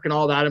 Facebook, and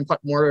all that, and put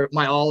more of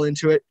my all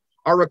into it.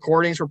 Our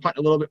recordings, we're putting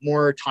a little bit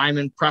more time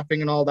in prepping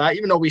and all that,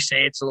 even though we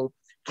say it's a little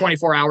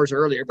 24 hours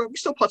earlier, but we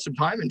still put some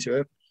time into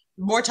it.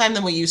 More time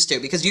than we used to,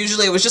 because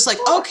usually it was just like,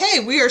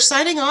 okay, we are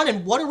signing on,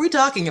 and what are we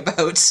talking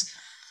about?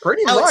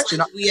 Pretty much.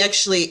 Like we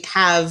actually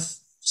have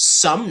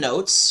some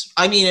notes.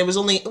 I mean, it was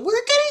only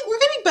we're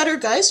getting better,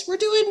 guys. We're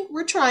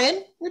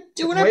trying. We're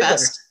doing our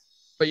best. Better.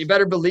 But you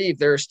better believe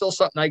there is still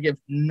something I give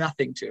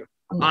nothing to.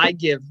 Mm-hmm. I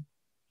give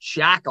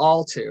jack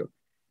all to.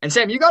 And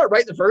Sam, you got it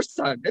right the first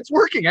time. It's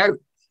working out.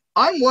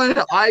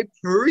 I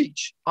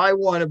preach. I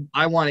want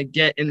to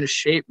get into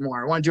shape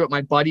more. I want to do what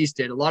my buddies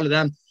did. A lot of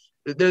them,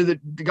 they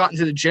got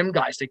into the gym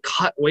guys. They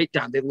cut weight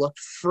down. They looked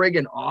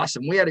friggin'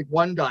 awesome. We had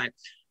one guy,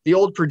 the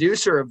old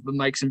producer of the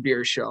Mics and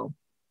Beers show.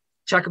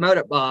 Check him out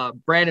at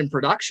Brandon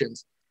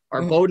Productions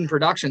or Bowden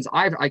Productions.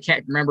 I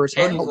can't remember his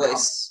handle.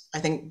 Voice. I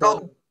think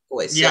Bowden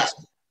Voice. Yes.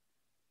 Yeah.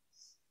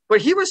 But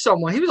he was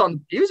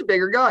a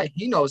bigger guy.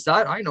 He knows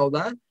that. I know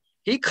that.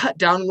 He cut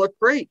down and looked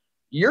great.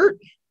 Your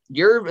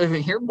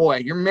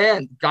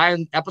man, guy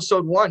in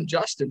episode 1,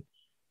 Justin,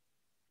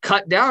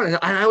 cut down. And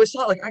I always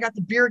thought, like, I got the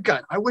beard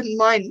gut. I wouldn't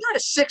mind, not a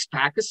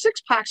 6-pack, because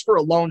 6-packs for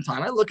a alone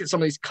time. I look at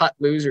some of these cut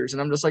losers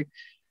and I'm just like,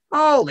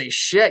 holy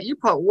shit, you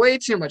put way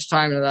too much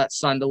time into that,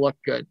 son, to look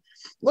good.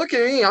 Look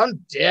at me,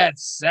 I'm dead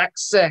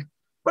sexy.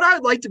 But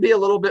I'd like to be a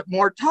little bit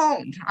more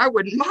toned. I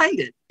wouldn't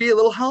mind it. Be a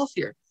little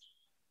healthier.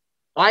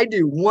 I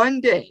do one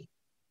day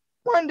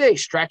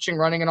stretching,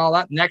 running, and all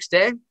that. Next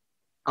day,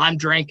 I'm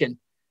drinking.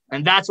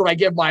 And that's what I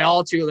give my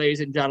all to, ladies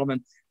and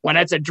gentlemen. When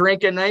it's a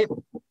drinking night,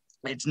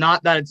 it's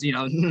not that it's,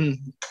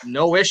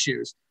 no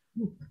issues.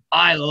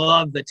 I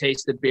love the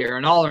taste of beer,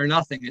 and all or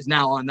nothing is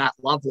now on that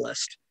love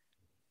list.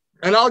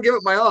 And I'll give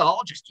it my all.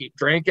 I'll just keep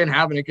drinking,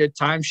 having a good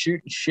time,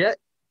 shooting shit.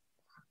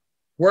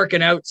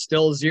 Working out,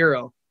 still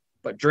 0,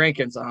 but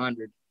drinking's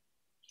 100.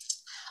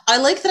 I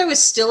like that I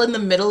was still in the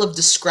middle of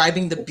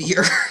describing the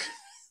beer.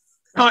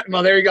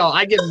 Well, there you go.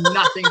 I give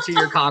nothing to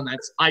your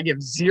comments. I give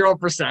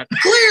 0%.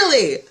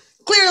 Clearly.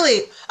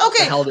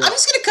 Okay, hell, I'm dude?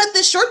 just going to cut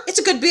this short. It's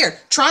a good beer.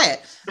 Try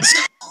it.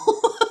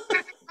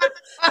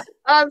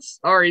 I'm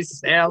sorry,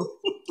 Sam.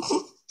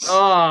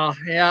 Oh,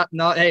 yeah.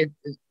 No, hey,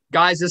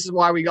 guys, this is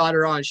why we got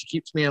her on. She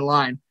keeps me in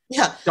line.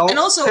 Yeah. And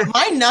also,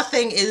 my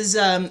nothing is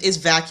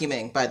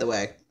vacuuming, by the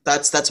way.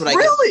 That's what I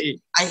Really?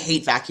 get. I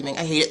hate vacuuming.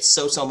 I hate it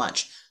so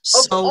much.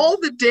 Of all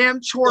the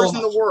damn chores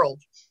in the world.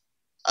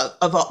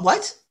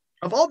 What?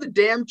 Of all the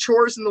damn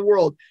chores in the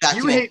world, vacuuming.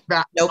 You hate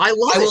vacuuming. Nope. I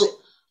love it.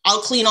 I'll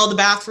clean all the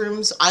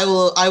bathrooms. I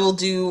will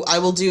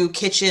do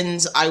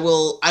kitchens. I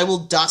will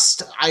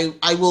dust.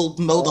 I will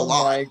mow the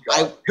lawn. My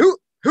God.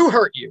 Who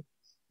hurt you?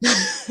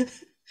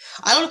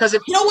 I don't know.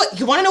 You know what?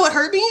 You want to know what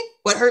hurt me?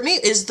 What hurt me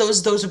is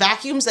those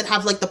vacuums that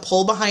have like the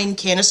pull behind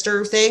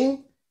canister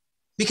thing,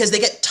 because they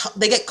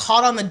get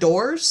caught on the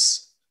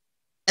doors,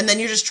 and then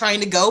you're just trying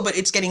to go, but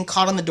it's getting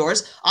caught on the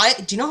doors.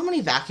 Do you know how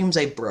many vacuums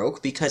I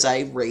broke because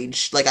I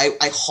raged? Like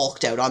I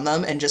hulked out on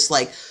them and just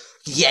like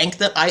yanked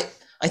them. I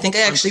think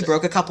I actually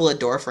broke a couple of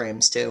door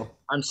frames too.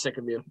 I'm sick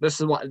of you. This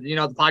is what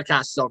the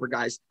podcast is over,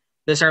 guys.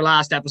 This is our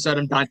last episode.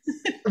 I'm done.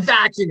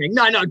 Vacuuming.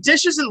 No,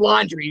 dishes and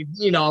laundry,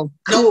 cool. No,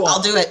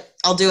 I'll do it.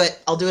 I'll do it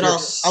all.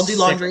 I'll do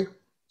laundry.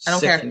 I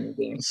don't care.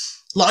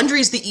 Laundry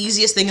is the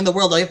easiest thing in the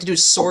world. All you have to do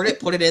is sort it,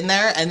 put it in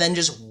there, and then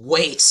just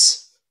wait.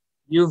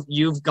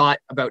 You've got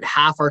about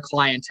half our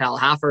clientele,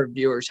 half our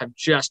viewers have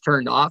just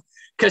turned off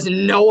because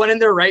no one in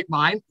their right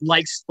mind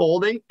likes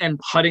folding and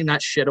putting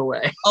that shit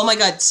away. Oh my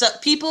God. So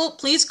people,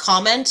 please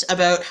comment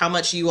about how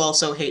much you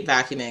also hate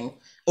vacuuming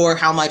or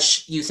how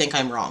much you think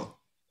I'm wrong.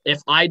 If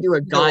I do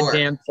a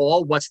goddamn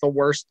poll, what's the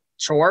worst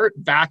chore?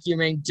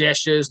 Vacuuming,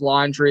 dishes,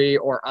 laundry,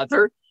 or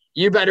other?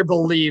 You better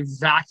believe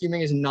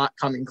vacuuming is not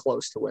coming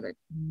close to winning.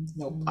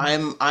 Nope. I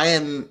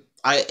know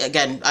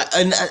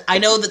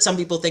that some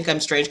people think I'm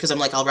strange because I'm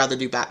like, I'll rather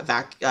do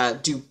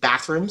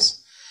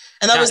bathrooms.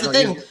 And that was the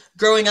thing.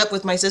 Growing up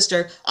with my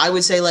sister, I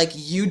would say like,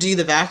 you do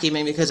the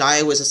vacuuming because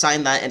I was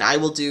assigned that, and I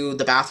will do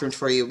the bathrooms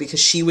for you, because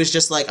she was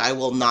just like, I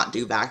will not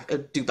do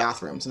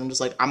bathrooms. And I'm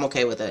just like, I'm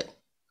okay with it.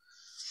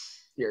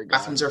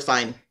 Bathrooms are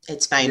fine.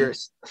 It's fine. You're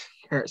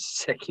a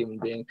sick human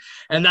being.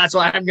 And that's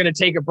why I'm going to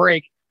take a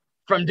break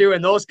from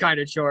doing those kind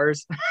of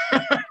chores.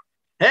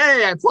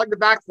 Hey, I plugged it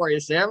back for you,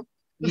 Sam.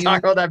 Talk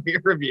about that beer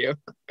review.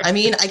 I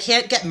mean, I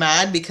can't get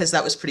mad because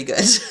that was pretty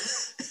good.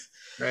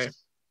 Right.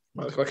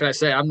 What can I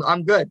say?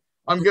 I'm good.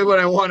 I'm good when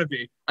I want to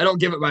be. I don't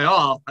give it my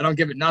all. I don't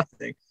give it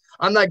nothing.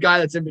 I'm that guy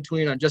that's in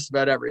between on just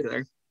about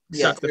everything,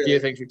 except the few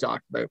things we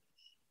talked about.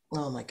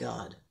 Oh my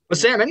God. But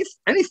Sam,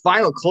 any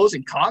final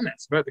closing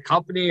comments about the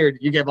company, or do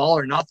you give all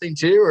or nothing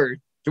to, or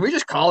do we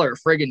just call her a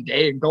friggin'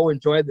 day and go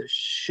enjoy the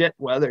shit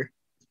weather?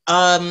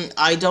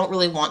 I don't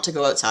really want to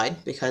go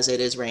outside because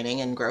it is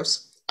raining and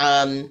gross.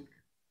 Let's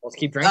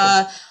keep drinking.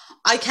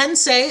 I can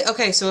say,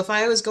 okay, so if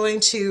I was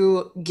going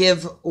to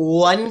give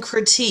one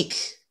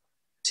critique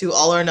to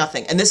all or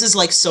nothing, and this is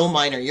like so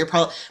minor,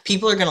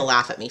 people are going to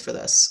laugh at me for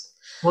this.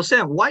 Well,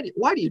 Sam, why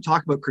do you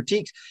talk about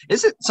critiques?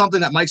 Is it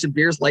something that Mics and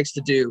Beers likes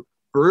to do?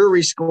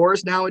 Brewery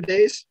scores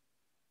nowadays?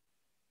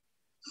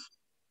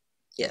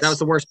 Yes. That was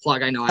the worst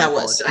plug. I know. It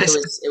was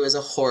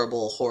a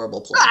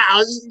horrible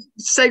plug.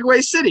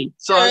 Segway City.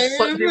 So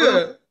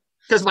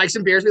because Mics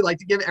and Beers, we like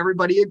to give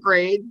everybody a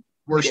grade.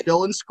 We're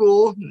still in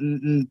school.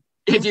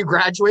 If you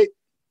graduate,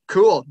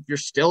 cool. If you're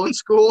still in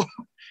school,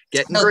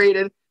 getting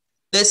graded.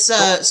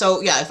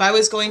 If I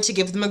was going to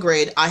give them a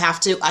grade, I have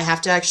to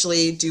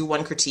actually do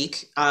one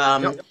critique.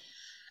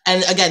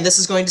 And again, this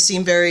is going to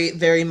seem very,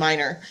 very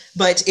minor,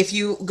 but if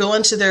you go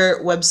onto their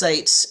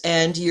website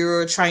and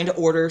you're trying to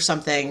order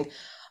something,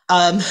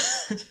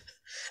 this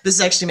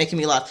is actually making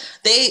me laugh.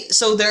 They're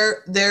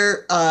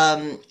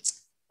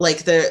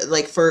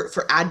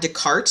for add to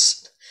cart,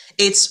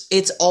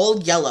 it's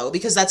all yellow,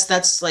 because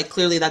that's like,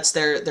 clearly that's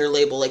their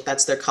label. Like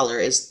that's their color,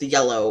 is the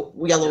yellow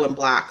and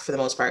black for the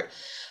most part.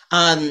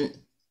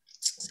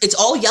 It's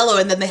all yellow,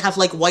 and then they have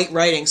like white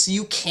writing, so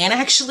you can't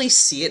actually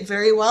see it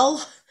very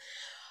well.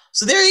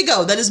 So there you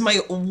go. That is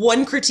my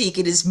one critique.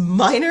 It is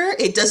minor.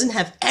 It doesn't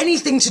have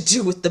anything to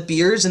do with the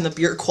beers and the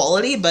beer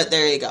quality, but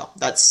there you go.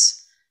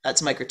 That's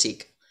my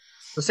critique.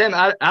 So Sam,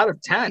 out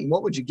of 10,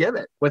 what would you give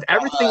it? With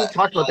everything you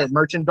talked about, their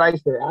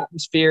merchandise, their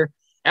atmosphere,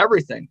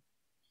 everything.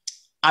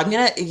 I'm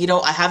going to,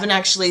 I haven't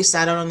actually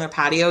sat out on their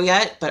patio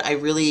yet, but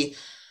I'm really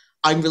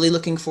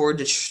looking forward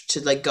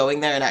to like going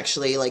there and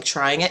actually like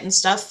trying it and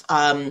stuff.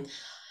 I'm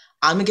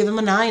going to give them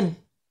a 9.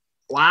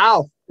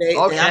 Wow.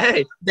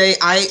 Okay.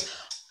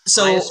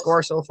 So highest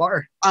score so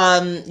far.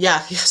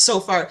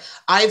 So far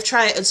I've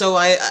tried. So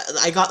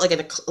I got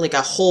like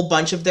a whole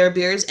bunch of their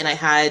beers, and I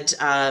had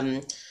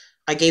I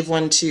gave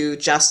one to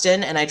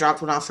Justin, and I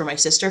dropped one off for my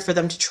sister for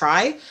them to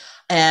try.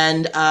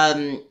 And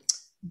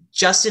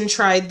Justin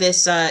tried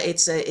this.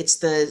 It's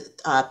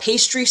the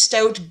pastry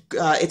stout.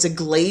 It's a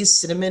glazed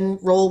cinnamon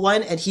roll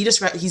one, and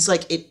he's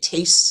like, it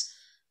tastes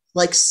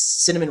like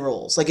cinnamon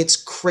rolls. Like, it's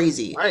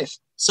crazy. Nice.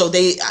 So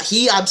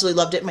he absolutely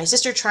loved it. My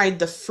sister tried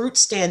the fruit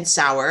stand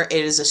sour.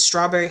 It is a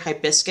strawberry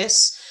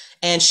hibiscus,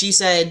 and she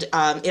said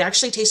it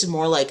actually tasted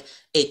more like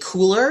a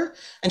cooler,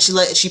 and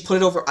she put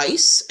it over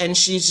ice, and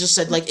she just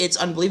said like it's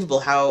unbelievable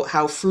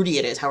how fruity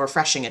it is, how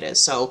refreshing it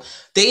is. So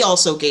they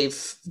also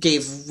gave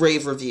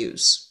rave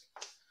reviews.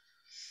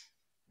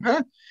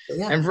 Huh. So,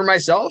 yeah. And for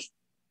myself,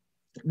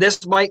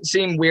 this might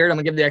seem weird. I'm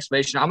gonna give the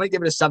explanation. I'm gonna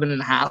give it a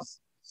 7.5,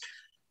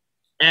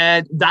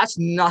 and that's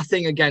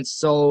nothing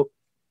against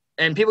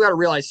and people got to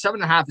realize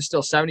 7.5 is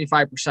still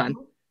 75%,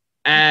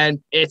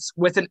 and it's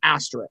with an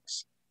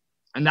asterisk.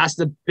 And that's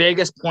the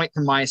biggest point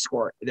to my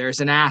score. There's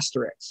an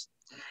asterisk.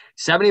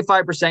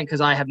 75% because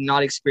I have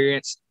not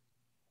experienced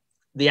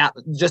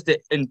just the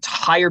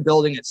entire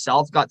building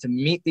itself. Got to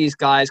meet these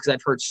guys because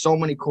I've heard so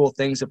many cool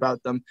things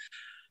about them.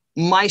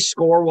 My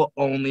score will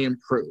only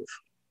improve.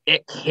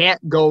 It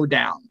can't go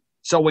down.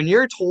 So when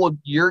you're told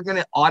you're going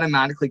to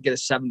automatically get a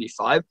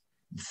 75,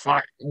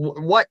 fuck,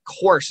 what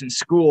course in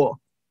school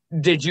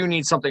did you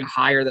need something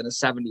higher than a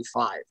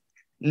 75?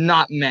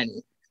 Not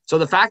many. So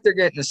the fact they're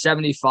getting a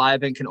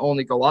 75 and can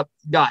only go up,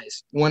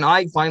 guys, when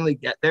I finally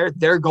get there,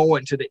 they're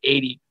going to the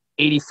 80,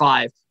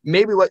 85,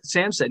 maybe what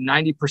Sam said,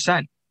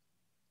 90%.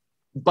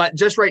 But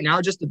just right now,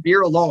 just the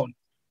beer alone,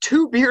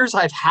 2 beers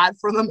I've had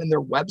from them in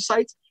their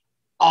websites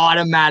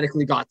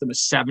automatically got them a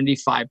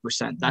 75%.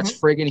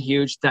 That's friggin'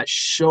 huge. That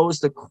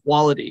shows the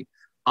quality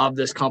of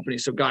this company.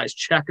 So guys,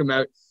 check them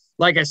out.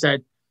 Like I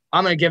said,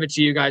 I'm going to give it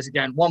to you guys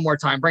again one more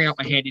time. Bring out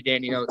my handy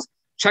dandy notes.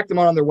 Check them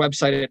out on their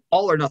website at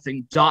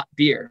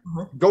allornothing.beer.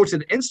 Go to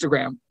the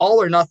Instagram,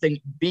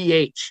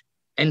 allornothingbh,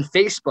 and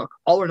Facebook,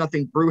 All or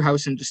Nothing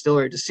Brewhouse and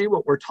Distillery, to see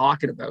what we're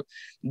talking about.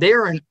 They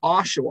are in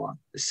Oshawa,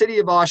 the city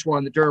of Oshawa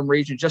in the Durham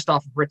region, just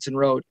off of Ritson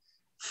Road.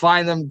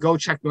 Find them. Go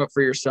check them out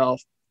for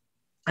yourself.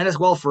 And as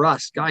well for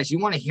us, guys, you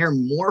want to hear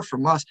more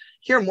from us,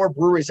 hear more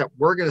breweries that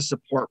we're going to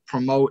support,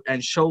 promote,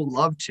 and show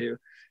love to.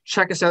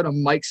 Check us out on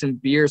Mics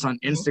and Beers on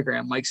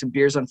Instagram, Mics and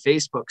Beers on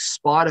Facebook,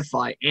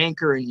 Spotify,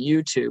 Anchor, and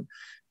YouTube.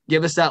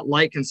 Give us that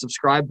like and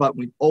subscribe button.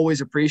 We always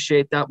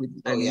appreciate that. We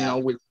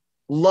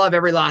love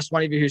every last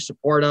one of you who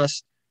support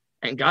us.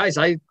 And guys,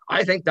 I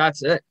think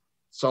that's it.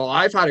 So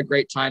I've had a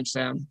great time,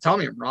 Sam. Tell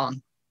me I'm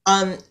wrong.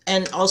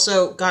 And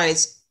also,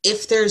 guys,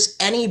 if there's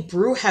any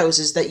brew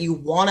houses that you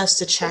want us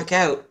to check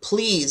out,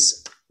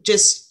 please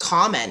just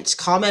comment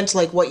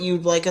like what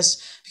you'd like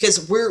us,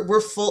 because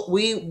we're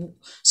full.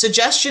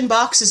 Suggestion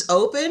box is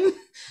open.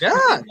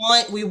 Yeah.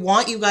 We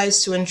want you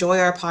guys to enjoy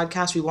our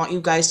podcast. We want you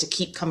guys to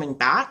keep coming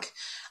back.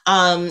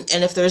 And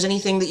if there's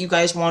anything that you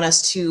guys want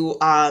us to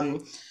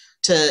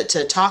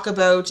talk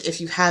about,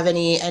 if you have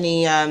any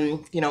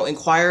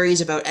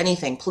inquiries about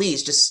anything,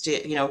 please just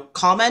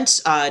comment,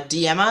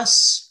 DM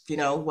us,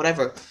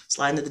 whatever.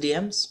 Slide into the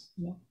DMs.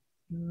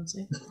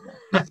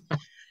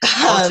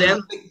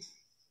 Sam,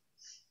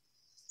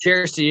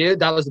 cheers to you.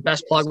 That was the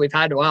best plug we've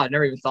had. Wow, I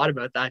never even thought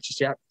about that just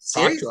yet.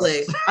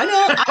 Seriously. I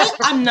know.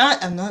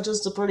 I'm not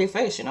just a pretty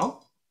face,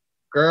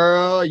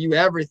 Girl, you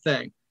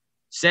everything.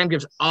 Sam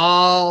gives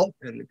all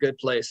in the good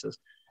places.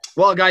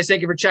 Well, guys,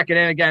 thank you for checking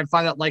in again.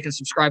 Find that like and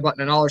subscribe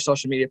button on all our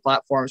social media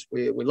platforms.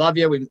 We love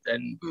you, we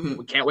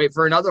can't wait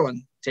for another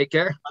one. Take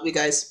care. Love you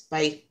guys.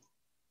 Bye.